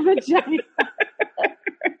on your vagina.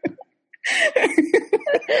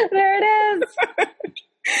 There it is.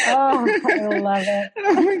 Oh, I love it.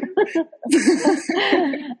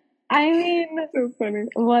 I mean, so funny.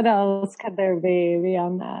 What else could there be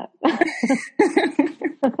beyond that?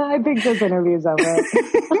 I think this interview's over.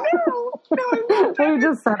 No, we've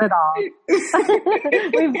just said it all.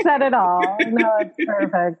 We've said it all. No, it's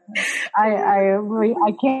perfect. I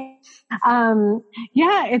can't.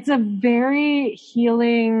 Yeah, it's a very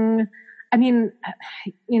healing. I mean,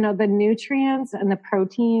 you know, the nutrients and the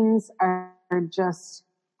proteins are just.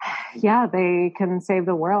 Yeah, they can save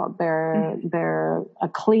the world. They're a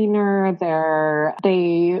cleaner.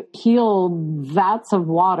 They heal vats of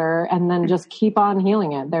water and then just keep on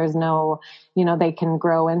healing it. There's no, you know, they can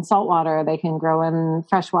grow in salt water. They can grow in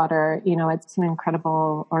fresh water. You know, it's an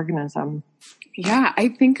incredible organism. Yeah, I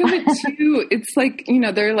think of it too. It's like, you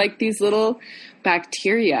know, they're like these little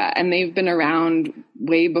bacteria and they've been around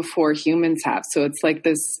way before humans have. So it's like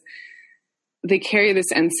this, they carry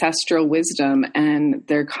this ancestral wisdom and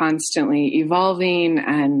they're constantly evolving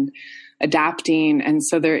and adapting. And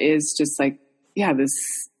so there is just like, yeah, this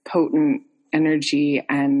potent energy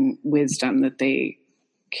and wisdom that they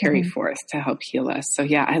carry forth to help heal us. So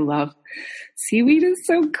yeah, I love seaweed is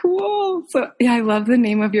so cool. So yeah, I love the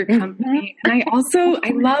name of your company. And I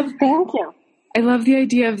love, thank you. I love the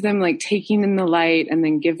idea of them like taking in the light and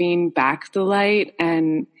then giving back the light.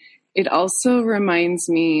 And it also reminds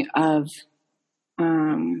me of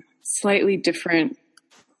slightly different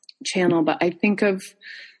channel, but I think of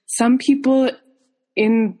some people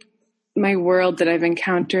in my world that I've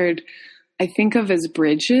encountered, I think of as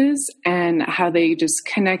bridges and how they just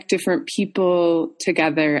connect different people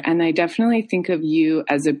together. And I definitely think of you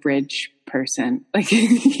as a bridge person. Like,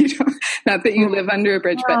 you know, not that you live under a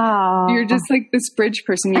bridge, but you're just like this bridge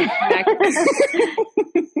person. You connect,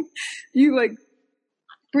 you like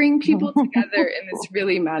bring people together in this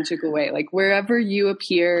really magical way. Like wherever you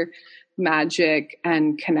appear, magic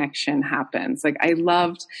and connection happens. Like I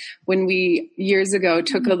loved when we years ago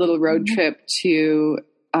took a little road trip to,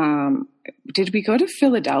 did we go to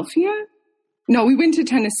Philadelphia? No, we went to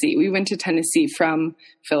Tennessee. We went to Tennessee from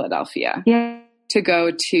Philadelphia to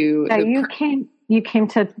go to. Yeah, you came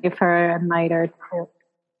to for a night or two.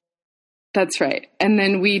 That's right. And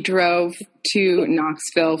then we drove to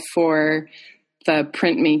Knoxville for the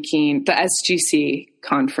printmaking, the SGC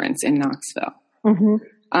conference in Knoxville.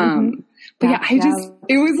 But yeah,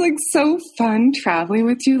 it was like so fun traveling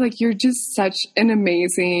with you. Like you're just such an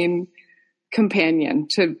amazing companion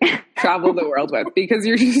to travel the world with because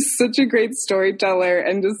you're just such a great storyteller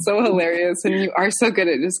and just so hilarious. And you are so good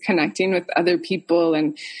at just connecting with other people.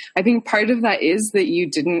 And I think part of that is that you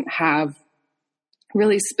didn't have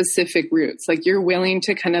really specific roots. Like you're willing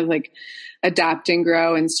to kind of like adapt and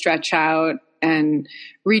grow and stretch out and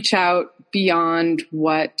reach out beyond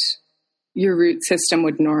what your root system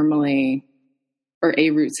would normally, or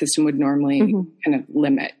a root system would normally kind of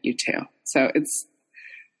limit you to. So it's,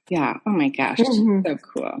 yeah. Oh my gosh. So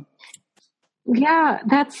cool. Yeah,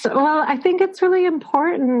 I think it's really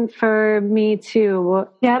important for me to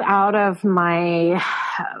get out of my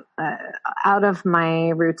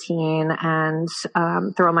routine and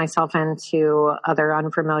throw myself into other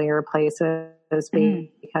unfamiliar places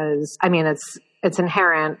because I mean, it's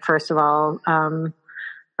inherent, first of all,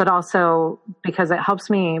 but also because it helps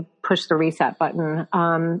me push the reset button.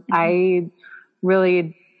 I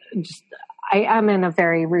really I am in a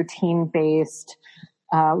very routine-based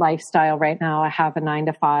lifestyle right now. I have a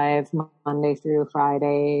 9-to-5 Monday through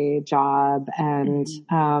Friday job. And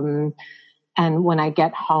when I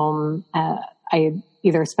get home,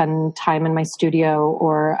 either spend time in my studio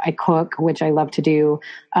or I cook, which I love to do.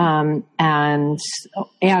 And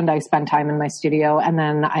I spend time in my studio, and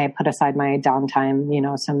then I put aside my downtime,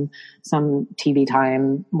 some TV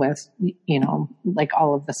time with, like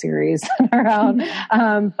all of the series that are out.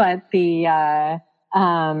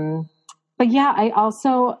 But yeah, I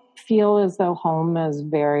also feel as though home is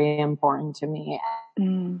very important to me,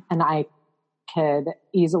 and I could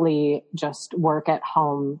easily just work at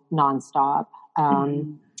home nonstop.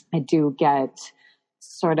 I do get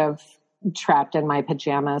sort of trapped in my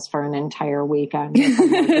pajamas for an entire weekend if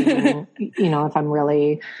I'm working, if I'm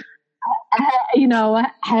really,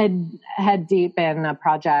 head deep in a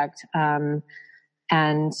project.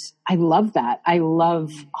 And I love that. I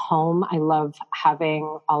love home. I love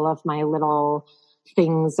having all of my little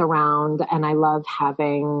things around, and I love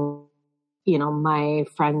having, my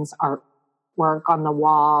friends' artwork on the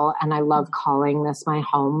wall, and I love calling this my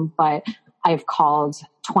home, but I've called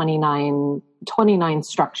 29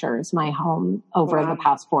 structures my home over the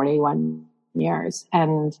past 41 years.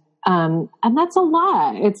 And that's a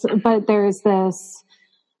lot. But there's this,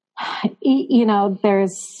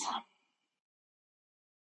 there's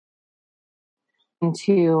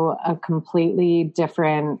into a completely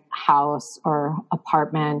different house or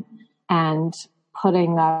apartment and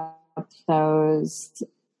putting up those,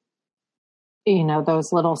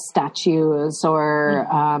 those little statues or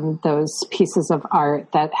those pieces of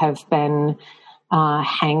art that have been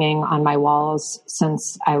hanging on my walls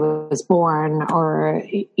since I was born, or,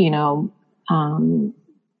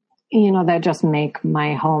 that just make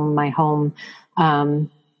my home my home.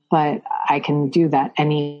 But I can do that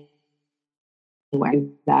anywhere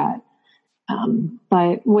that.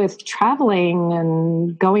 But with traveling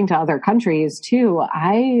and going to other countries too,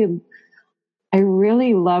 I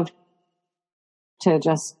really love to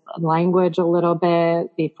just language a little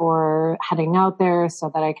bit before heading out there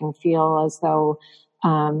so that I can feel as though,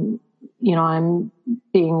 I'm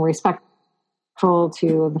being respectful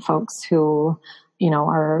to the folks who,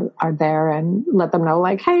 are there, and let them know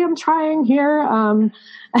like, hey, I'm trying here. And,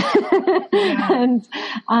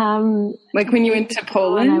 like when you went to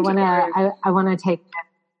Poland, I want to take,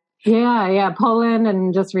 Poland.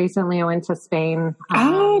 And just recently I went to Spain.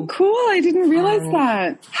 Oh, cool. I didn't realize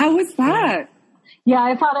that. How was that? Yeah,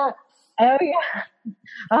 I thought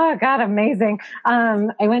oh God, amazing.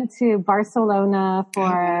 I went to Barcelona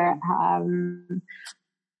for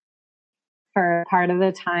part of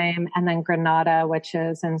the time, and then Granada, which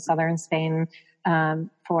is in southern Spain,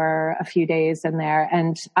 for a few days in there.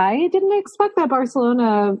 And I didn't expect that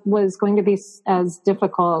Barcelona was going to be as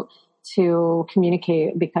difficult to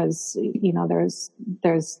communicate because,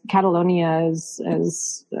 there's Catalonia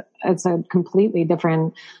is it's a completely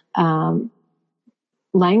different,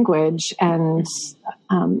 language. And,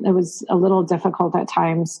 it was a little difficult at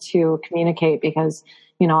times to communicate because,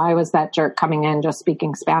 I was that jerk coming in just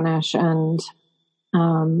speaking Spanish, and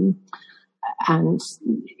it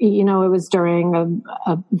was during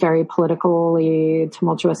a very politically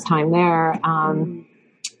tumultuous time there.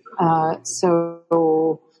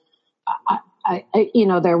 So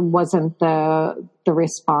there wasn't the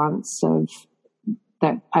response of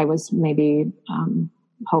that I was maybe,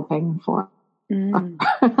 hoping for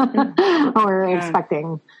or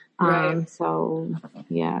expecting. Right. So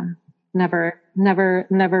yeah. Never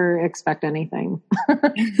expect anything. Yeah,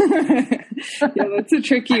 that's a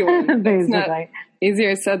tricky one. Basically.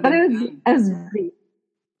 Easier said than done.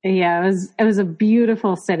 It was a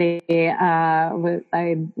beautiful city.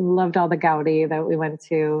 I loved all the Gaudi that we went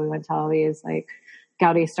to. We went to all these like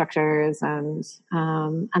Gaudi structures, and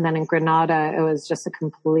then in Granada, it was just a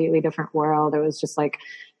completely different world. It was just like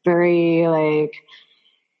very like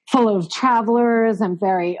full of travelers and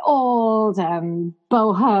very old and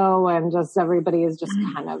boho, and just everybody is just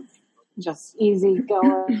kind of just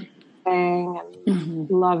easygoing and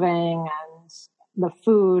loving, and the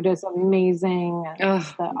food is amazing, and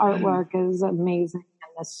the artwork is amazing,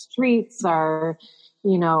 and the streets are,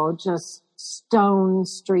 just stone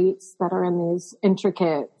streets that are in these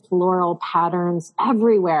intricate floral patterns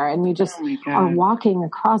everywhere, and you just are walking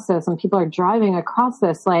across this, and people are driving across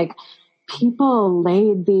this like people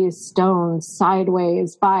laid these stones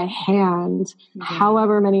sideways by hand,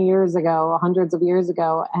 however many years ago, hundreds of years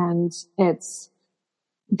ago. And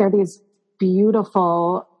they're these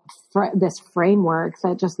beautiful, this framework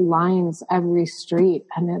that just lines every street.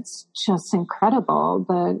 And it's just incredible.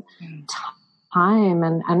 The time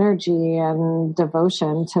and energy and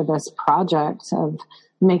devotion to this project of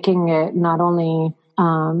making it not only,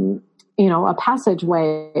 a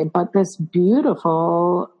passageway, but this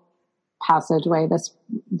beautiful passageway,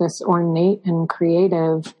 this ornate and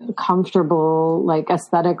creative, comfortable, like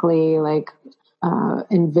aesthetically, like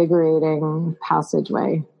invigorating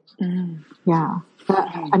passageway. Mm. Yeah.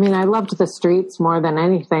 I mean, I loved the streets more than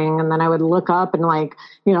anything. And then I would look up and like,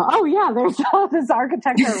 you know, oh yeah, there's all this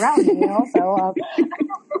architecture around me also.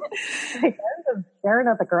 Like, I'm just staring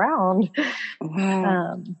at the ground.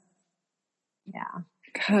 Wow. Yeah.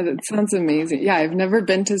 God, it sounds amazing. Yeah, I've never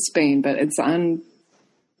been to Spain, but it's on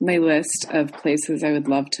my list of places I would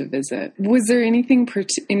love to visit. Was there anything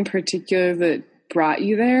in particular that brought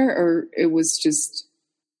you there, or it was just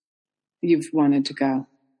you've wanted to go?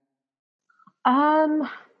 I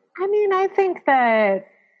mean, I think that,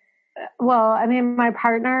 my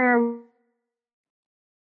partner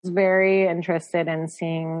was very interested in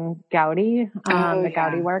seeing Gaudi, the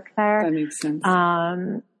Gaudi work there. That makes sense.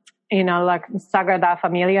 You know, like Sagrada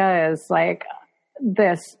Familia is like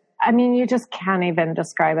this, I mean, you just can't even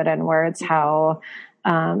describe it in words how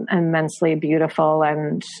immensely beautiful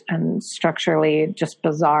and structurally just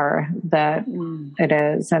bizarre that it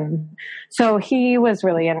is. And so he was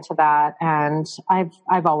really into that. And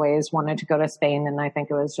I've always wanted to go to Spain. And I think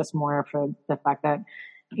it was just more for the fact that,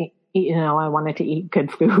 you know, I wanted to eat good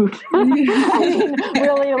food. I mean,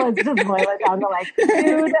 really, let's just boil it down to like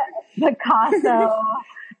food, Picasso,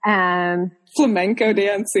 and flamenco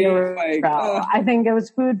dancing. I think it was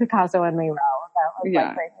food, Picasso, and Miro. That was my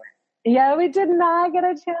favorite. Yeah, we did not get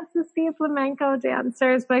a chance to see flamenco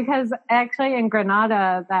dancers because actually in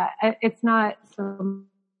Granada, it's not so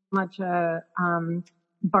much a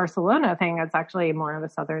Barcelona thing. It's actually more of a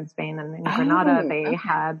southern Spain. And in Granada, they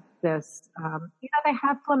had this, they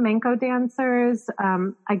have flamenco dancers,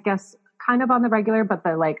 I guess kind of on the regular, but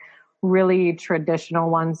the like really traditional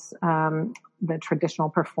ones, the traditional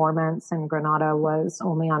performance in Granada was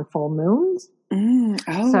only on full moons. We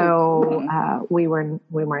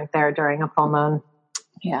weren't there during a full moon.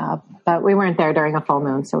 Yeah, but we weren't there during a full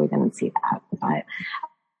moon, so we didn't see that.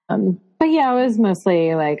 But yeah, it was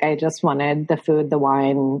mostly like I just wanted the food, the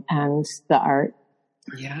wine, and the art.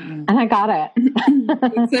 Yeah, and I got it.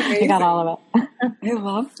 I got all of it. I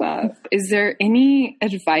love that. Is there any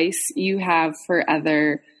advice you have for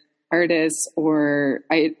other artists, or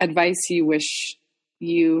advice you wish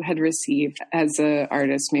you had received as an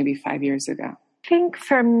artist maybe 5 years ago? I think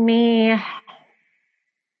for me,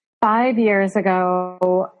 5 years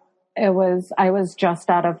ago, I was just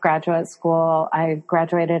out of graduate school. I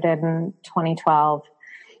graduated in 2012,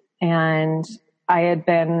 and I had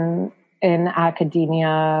been in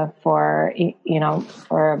academia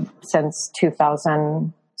since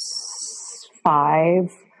 2005,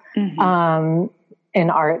 in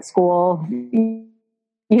art school,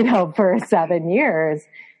 for 7 years.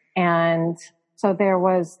 And so there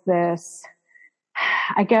was this,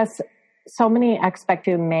 I guess, so many expect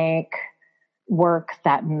to make work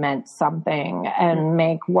that meant something and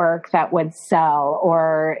make work that would sell,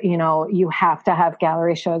 or, you have to have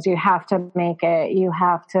gallery shows, you have to make it, you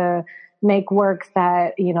have to make work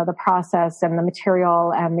that, the process and the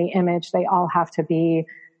material and the image, they all have to be,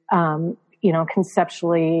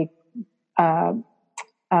 conceptually,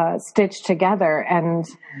 stitched together. And,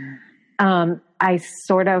 I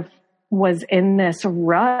sort of was in this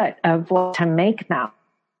rut of what to make now.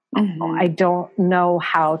 Mm-hmm. I don't know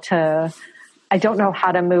how to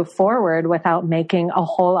move forward without making a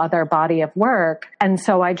whole other body of work. And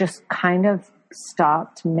so I just kind of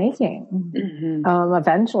stopped making. Mm-hmm.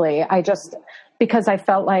 Eventually, because I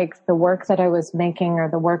felt like the work that I was making, or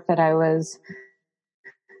the work that I was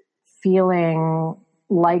feeling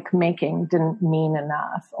like making, didn't mean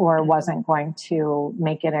enough, or wasn't going to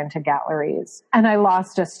make it into galleries. And I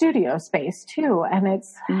lost a studio space too. And I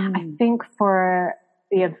think for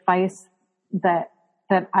the advice that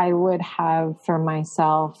I would have for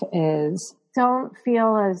myself is, don't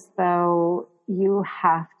feel as though you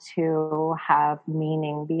have to have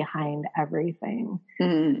meaning behind everything.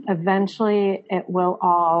 Eventually it will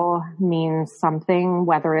all mean something,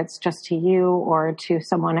 whether it's just to you or to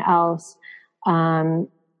someone else.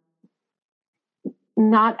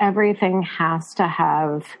 Not everything has to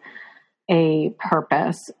have a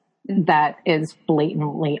purpose that is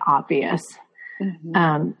blatantly obvious.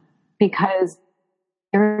 Because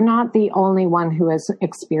you're not the only one who is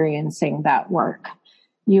experiencing that work.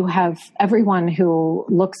 You have everyone who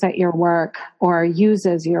looks at your work or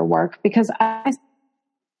uses your work, because I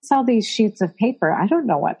sell these sheets of paper. I don't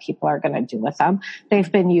know what people are going to do with them.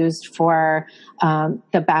 They've been used for the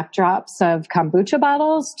backdrops of kombucha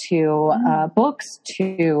bottles, to books,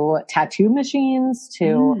 to tattoo machines,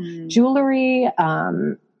 to jewelry.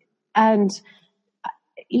 And,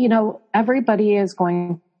 everybody is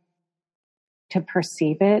going to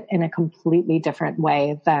perceive it in a completely different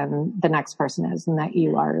way than the next person is, and that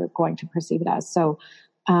you are going to perceive it as. So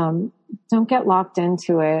don't get locked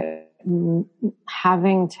into it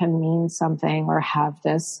having to mean something or have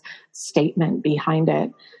this statement behind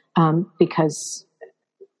it, because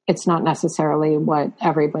it's not necessarily what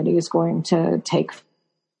everybody is going to take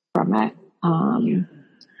from it.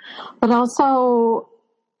 But also,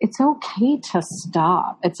 it's okay to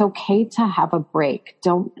stop. It's okay to have a break.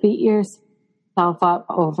 Don't beat yourself up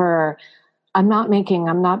over, I'm not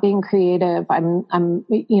being creative.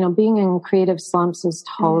 Being in creative slumps is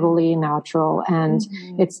totally natural, and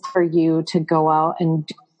it's for you to go out and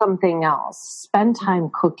do something else. Spend time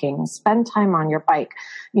cooking, spend time on your bike,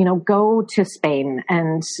 go to Spain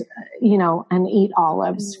and eat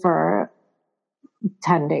olives for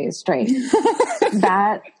 10 days straight.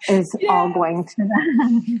 That is all going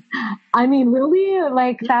to, I mean, really,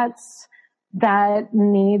 like that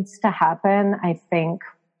needs to happen. I think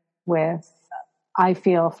I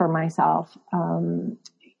feel for myself,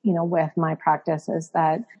 with my practice, is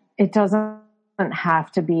that it doesn't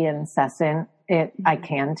have to be incessant. I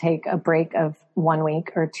can take a break of 1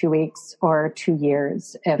 week or 2 weeks or 2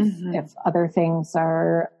 years if other things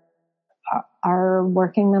are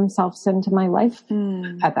working themselves into my life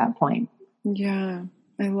at that point. Yeah,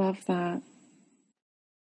 I love that.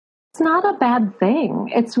 It's not a bad thing.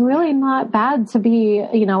 It's really not bad to be,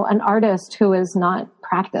 an artist who is not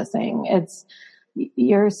practicing.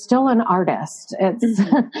 You're still an artist. It's,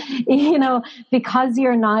 because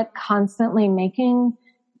you're not constantly making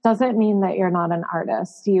doesn't mean that you're not an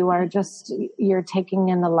artist. You're taking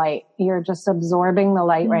in the light. You're just absorbing the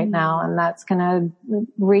light right now, and that's going to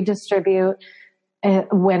redistribute it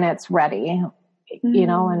when it's ready.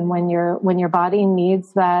 And when your body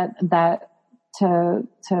needs that to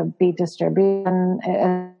be distributed,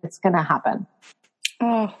 and it's going to happen.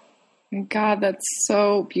 Oh my God, that's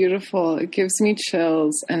so beautiful. It gives me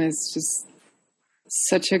chills, and it's just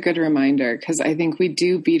such a good reminder, because I think we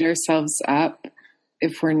do beat ourselves up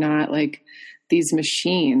if we're not like these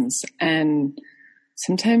machines. And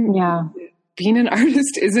sometimes being an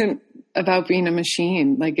artist isn't about being a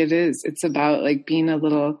machine like it is. It's about like being a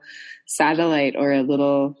little satellite or a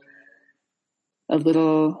little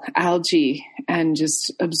algae and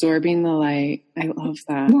just absorbing the light. I love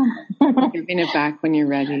that. Yeah. Giving it back when you're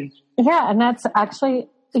ready. Yeah. And that's actually,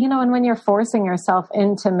 and when you're forcing yourself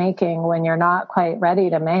into making, when you're not quite ready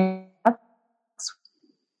to make,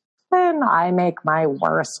 when I make my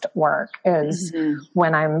worst work is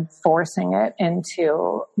when I'm forcing it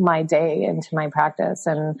into my day, into my practice.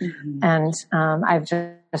 And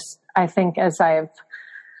I think as I've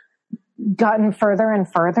gotten further and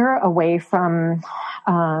further away from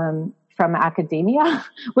academia,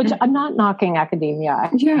 which I'm not knocking academia. I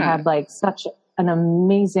had like such an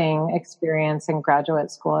amazing experience in graduate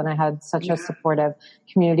school, and I had such a supportive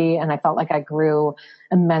community, and I felt like I grew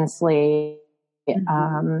immensely,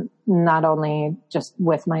 not only just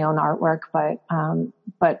with my own artwork,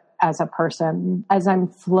 but as a person. As I'm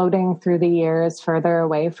floating through the years further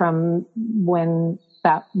away from when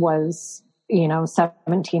that was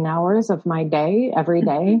 17 hours of my day, every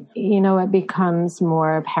day, it becomes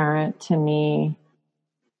more apparent to me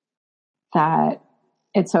that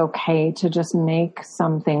it's okay to just make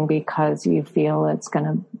something because you feel it's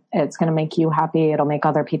going to make you happy. It'll make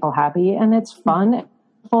other people happy, and it's fun,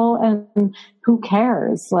 and who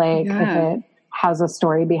cares? If it has a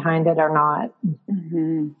story behind it or not.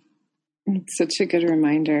 It's such a good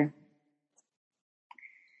reminder.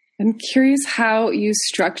 I'm curious how you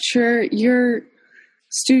structure your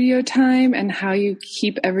studio time and how you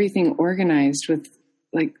keep everything organized with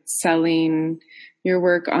like selling your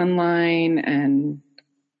work online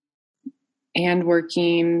and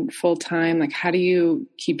working full time. Like, how do you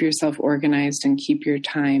keep yourself organized and keep your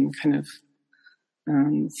time kind of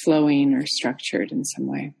flowing or structured in some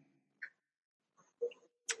way?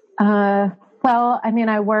 Well, I mean,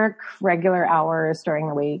 I work regular hours during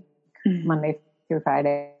the week, Monday through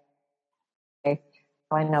Friday.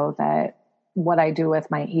 I know that what I do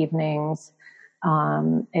with my evenings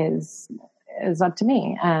is up to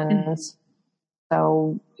me, and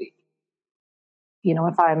so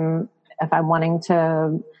if I'm wanting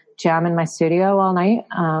to jam in my studio all night,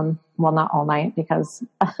 well, not all night because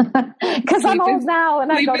I'm old now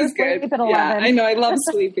and I go to sleep at 11. Yeah, I know. I love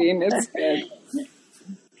sleeping. It's good.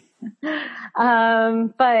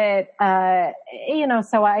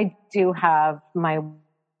 So I do have my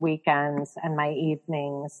weekends and my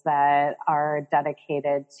evenings that are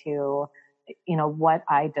dedicated to, what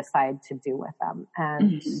I decide to do with them.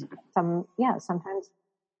 And sometimes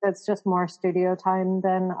it's just more studio time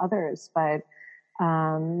than others, but,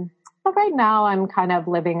 But right now I'm kind of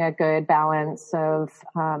living a good balance of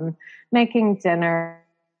making dinner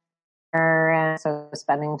and so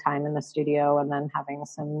spending time in the studio and then having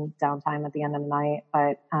some downtime at the end of the night.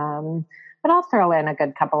 But I'll throw in a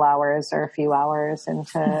good couple hours or a few hours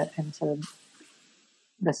into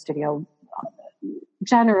the studio,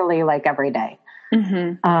 generally like every day.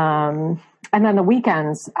 Mm-hmm. And then the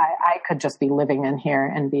weekends, I could just be living in here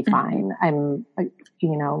and be fine. I'm, I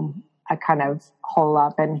kind of hole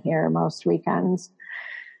up in here most weekends.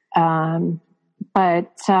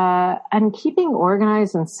 But and keeping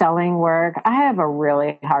organized and selling work, I have a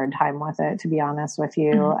really hard time with it, to be honest with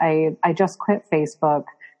you. Mm-hmm. I just quit Facebook.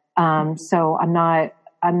 So I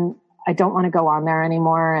don't want to go on there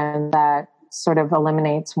anymore. And that sort of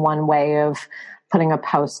eliminates one way of putting a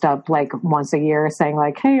post up like once a year saying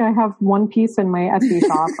like, hey, I have one piece in my Etsy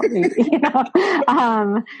shop,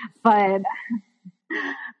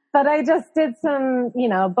 But I just did some,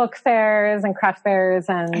 book fairs and craft fairs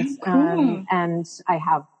and, cool. And I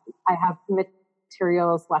have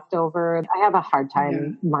materials left over. I have a hard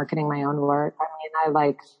time marketing my own work. I mean,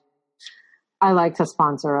 I like to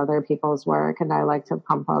sponsor other people's work and I like to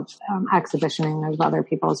pump up exhibitioning of other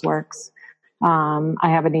people's works. I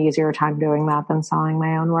have an easier time doing that than selling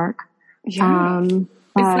my own work. Yeah.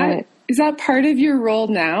 Is that part of your role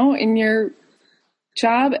now in your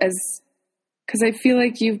job because I feel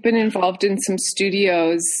like you've been involved in some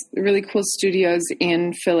studios, really cool studios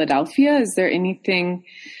in Philadelphia. Is there anything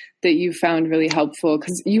that you found really helpful?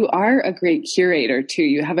 Because you are a great curator too.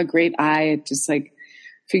 You have a great eye at just like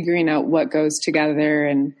figuring out what goes together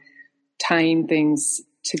and tying things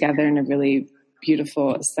together in a really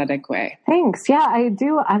beautiful aesthetic way. Thanks. Yeah, I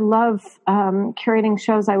do. I love curating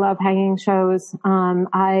shows. I love hanging shows.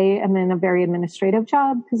 I am in a very administrative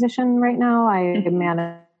job position right now. I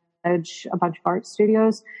manage a bunch of art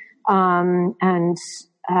studios.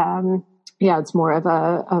 It's more of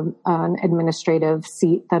an administrative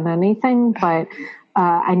seat than anything, but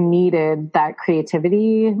I needed that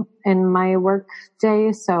creativity in my work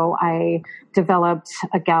day. So I developed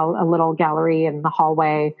a little gallery in the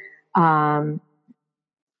hallway,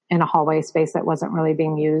 in a hallway space that wasn't really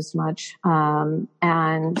being used much.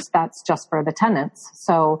 And that's just for the tenants.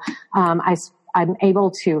 So, I'm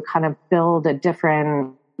able to kind of build a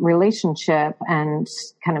different relationship and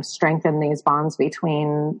kind of strengthen these bonds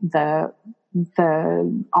between the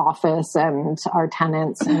office and our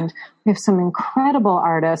tenants. And we have some incredible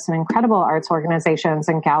artists and incredible arts organizations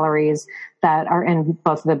and galleries that are in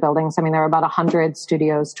both of the buildings. I mean, there are about 100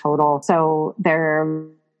 studios total. So they're,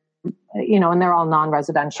 and they're all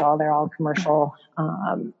non-residential. They're all commercial,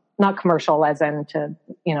 not commercial as in to,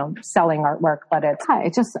 selling artwork, but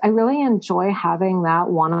I really enjoy having that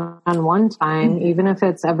one-on-one time, even if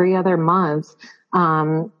it's every other month,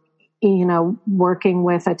 working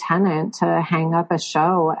with a tenant to hang up a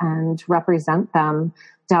show and represent them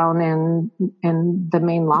down in the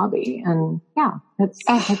main lobby. And yeah,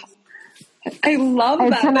 I love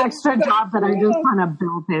that. It's an extra job that I just kind of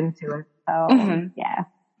built into it. So yeah.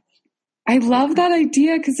 I love that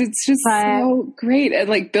idea because it's just so great at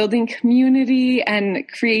like building community and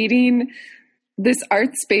creating this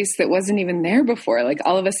art space that wasn't even there before. Like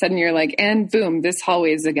all of a sudden you're like, and boom, this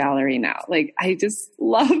hallway is a gallery now. Like, I just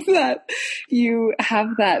love that you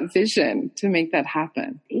have that vision to make that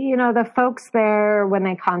happen. The folks there, when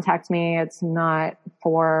they contact me, it's not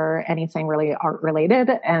for anything really art related.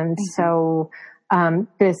 And so,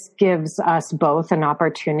 this gives us both an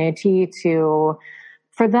opportunity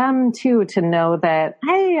for them too, to know that,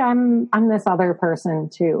 hey, I'm this other person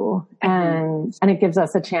too. And it gives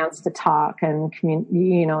us a chance to talk and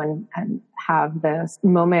and have this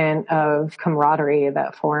moment of camaraderie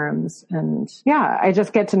that forms. And yeah, I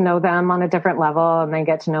just get to know them on a different level and they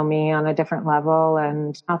get to know me on a different level,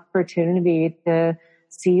 and opportunity to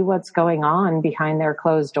see what's going on behind their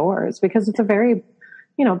closed doors, because it's a very,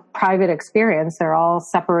 private experience. They're all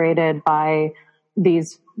separated by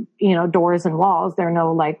these, doors and walls. There are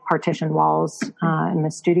no like partition walls in the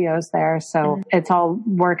studios there. So it's all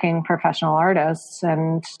working professional artists,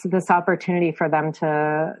 and this opportunity for them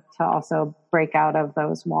to also break out of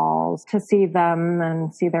those walls, to see them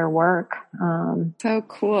and see their work. So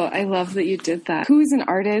cool. I love that you did that. Who's an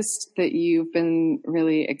artist that you've been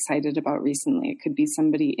really excited about recently? It could be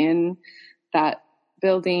somebody in that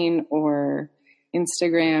building or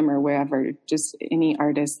Instagram or wherever, just any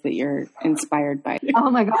artist that you're inspired by. Oh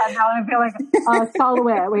my God. Now I feel like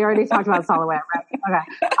Solowit. We already talked about Solowit, right? Okay.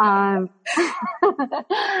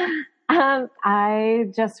 I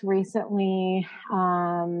just recently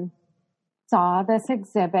saw this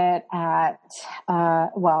exhibit at,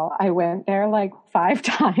 I went there like 5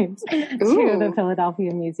 times to the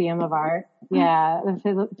Philadelphia Museum of Art. Yeah,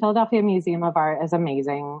 the Philadelphia Museum of Art is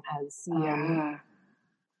amazing. I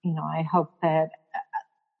hope that,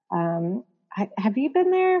 have you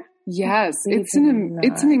been there? Yes, it's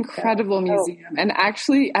an incredible museum. And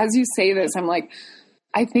actually, as you say this, I'm like,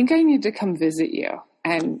 I think I need to come visit you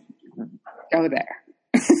and go there.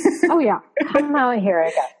 Oh yeah, come out here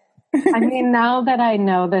again. I mean, now that I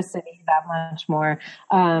know the city that much more.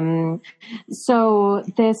 So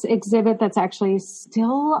this exhibit that's actually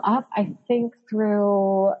still up, I think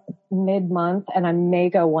through mid-month, and I may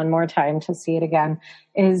go one more time to see it again,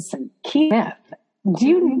 is Keith Smith. Do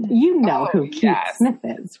you know who Keith Smith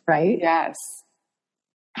is, right? Yes.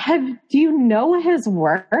 Do you know his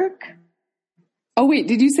work? Oh wait,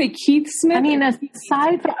 did you say Keith Smith? I mean,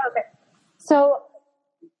 aside from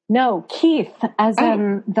no, Keith, as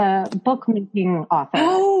in the bookmaking author.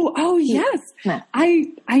 Oh, yes. Smith.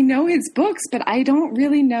 I know his books, but I don't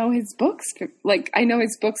really know his books. Like, I know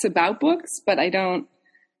his books about books, but I don't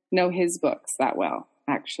know his books that well,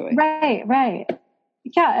 actually. Right.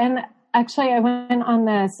 Yeah, and actually I went on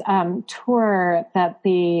this tour that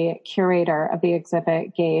the curator of the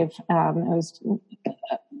exhibit gave. It was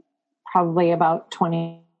probably about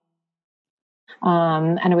 20,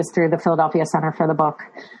 and it was through the Philadelphia Center for the Book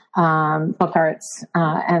Arts.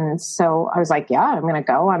 And so I was like, yeah, I'm going to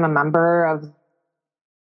go. I'm a member of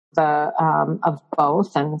of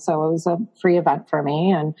both. And so it was a free event for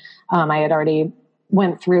me. And I had already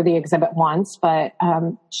went through the exhibit once, but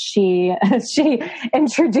she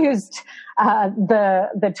introduced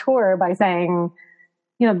the tour by saying,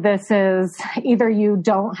 this is either you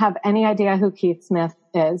don't have any idea who Keith Smith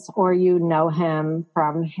is, or you know him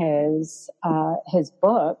from his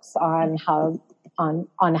books on how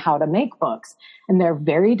to make books, and they're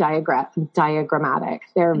very diagrammatic.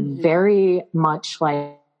 They're very much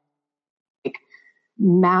like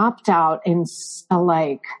mapped out in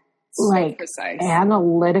like precise.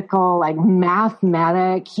 Analytical, like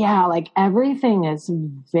mathematic. Yeah, like everything is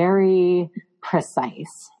very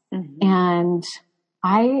precise. Mm-hmm. And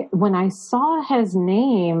when I saw his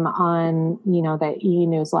name on, the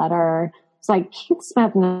e-newsletter, it's like Keith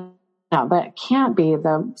Smith, no, but it can't be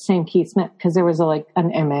the same Keith Smith, because there was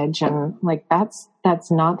an image, and like, that's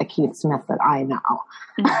not the Keith Smith that I know.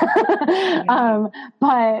 Mm-hmm.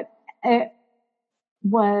 But it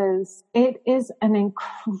is an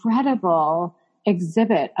incredible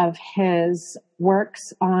exhibit of his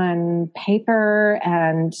works on paper,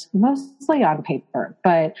 and mostly on paper,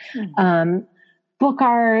 but, book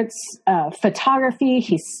arts, photography.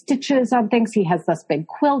 He stitches on things. He has this big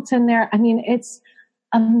quilt in there. I mean, it's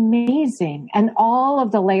amazing. And all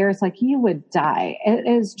of the layers, like, you would die. It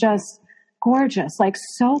is just gorgeous, like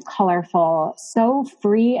so colorful, so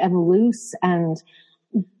free and loose. And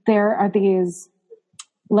there are these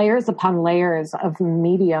layers upon layers of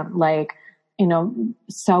medium, like,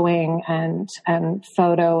 sewing and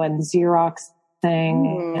photo and Xerox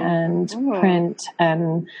thing and print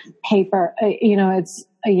and paper. It's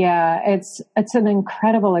an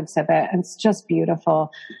incredible exhibit. It's just beautiful.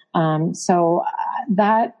 So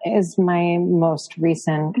that is my most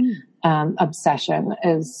recent obsession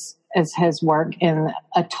is his work in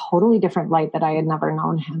a totally different light that I had never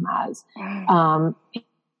known him as.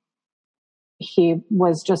 He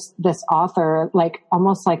was just this author, like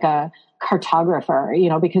almost like a cartographer,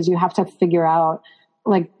 because you have to figure out,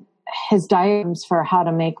 like, his diagrams for how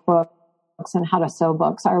to make books and how to sew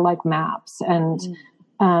books are like maps. And,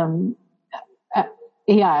 and I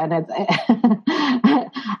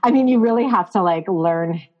mean, you really have to like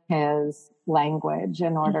learn his language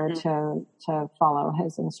in order to follow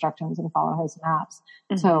his instructions and follow his maps.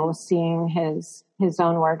 So seeing his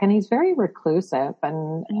own work, and he's very reclusive,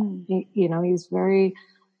 and he's very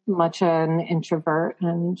much an introvert,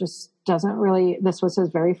 and just doesn't really, this was his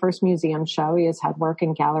very first museum show. He has had work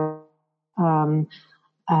in gallery,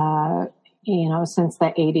 since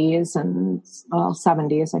the 80s and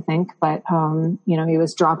 70s, I think. But, he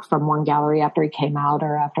was dropped from one gallery after he came out,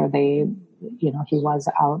 or after he was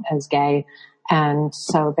out as gay. And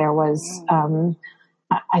so there was,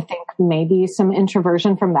 I think maybe some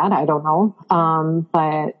introversion from that. I don't know.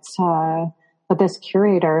 But this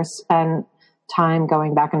curator spent time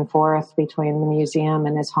going back and forth between the museum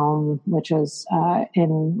and his home, which is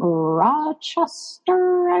in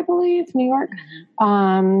Rochester, I believe, New York.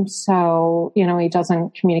 So, he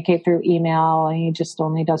doesn't communicate through email. He just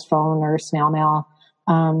only does phone or snail mail.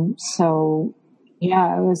 So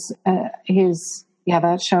yeah, it was,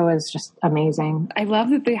 that show is just amazing. I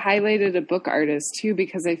love that they highlighted a book artist too,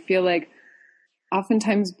 because I feel like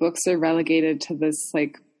oftentimes books are relegated to this,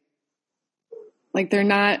 like they're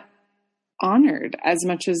not honored as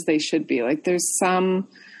much as they should be. Like there's some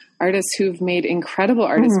artists who've made incredible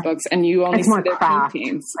artist books and you only see their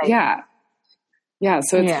paintings. Like, yeah.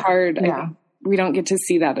 So it's hard. Yeah. We don't get to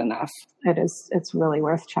see that enough. It is. It's really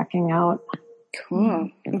worth checking out.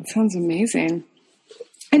 Cool. That sounds amazing.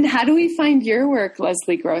 And how do we find your work,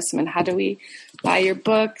 Leslie Grossman? How do we buy your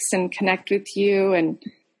books and connect with you and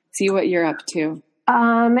see what you're up to?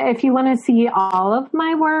 If you want to see all of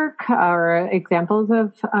my work or examples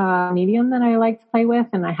of medium that I like to play with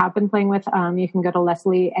and I have been playing with, you can go to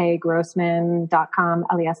leslieagrossman.com,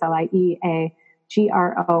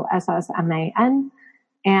 LeslieAgrossman.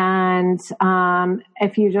 And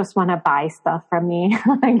if you just want to buy stuff from me,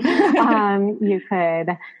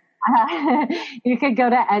 you could go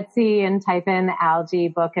to Etsy and type in Algae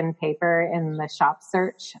Book and Paper in the shop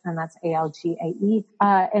search, and that's ALGAE.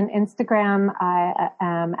 And Instagram, I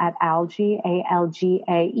am at Algae,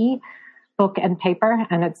 ALGAE, Book and Paper,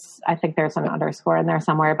 and I think there's an underscore in there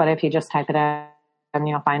somewhere, but if you just type it in,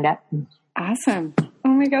 you'll find it. Awesome. Oh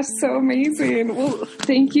my gosh, so amazing. Well,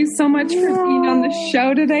 thank you so much for being on the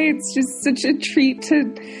show today. It's just such a treat to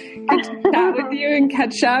get to chat with you and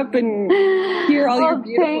catch up and hear all your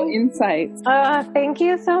beautiful insights. Thank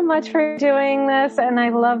you so much for doing this. And I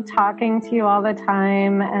love talking to you all the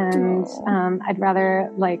time. And I'd rather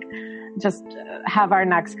just have our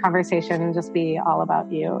next conversation just be all about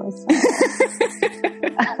you.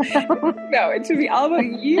 So. No, it should be all about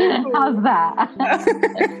you. How's that?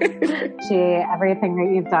 Everything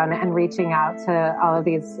that you've done and reaching out to all of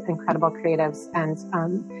these incredible creatives and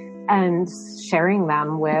sharing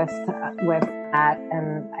them with that.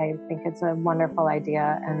 And I think it's a wonderful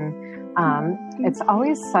idea. And it's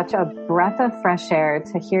always such a breath of fresh air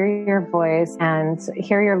to hear your voice and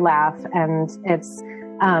hear your laugh. And it's,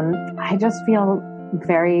 I just feel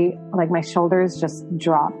very my shoulders just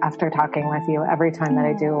drop after talking with you every time that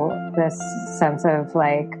I do. This sense of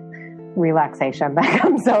relaxation that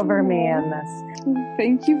comes over me and this.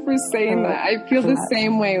 Thank you for saying that. I feel the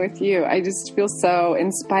same way with you. I just feel so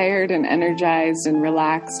inspired and energized and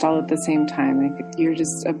relaxed all at the same time. You're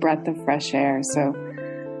just a breath of fresh air. So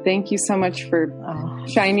thank you so much for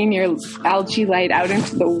shining your algae light out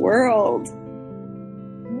into the world.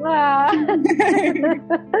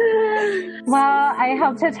 Well, I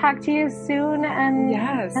hope to talk to you soon, and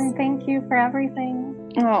thank you for everything.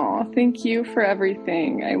 Oh, thank you for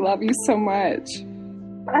everything. I love you so much.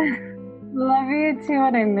 Love you too,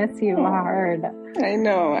 and I miss you hard. I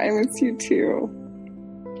know, I miss you too.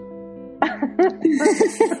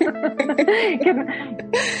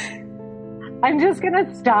 I'm just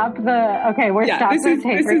gonna stop the. Okay, we're stopping the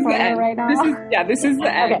tape recorder right now. This is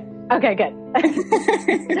the end. Okay, good.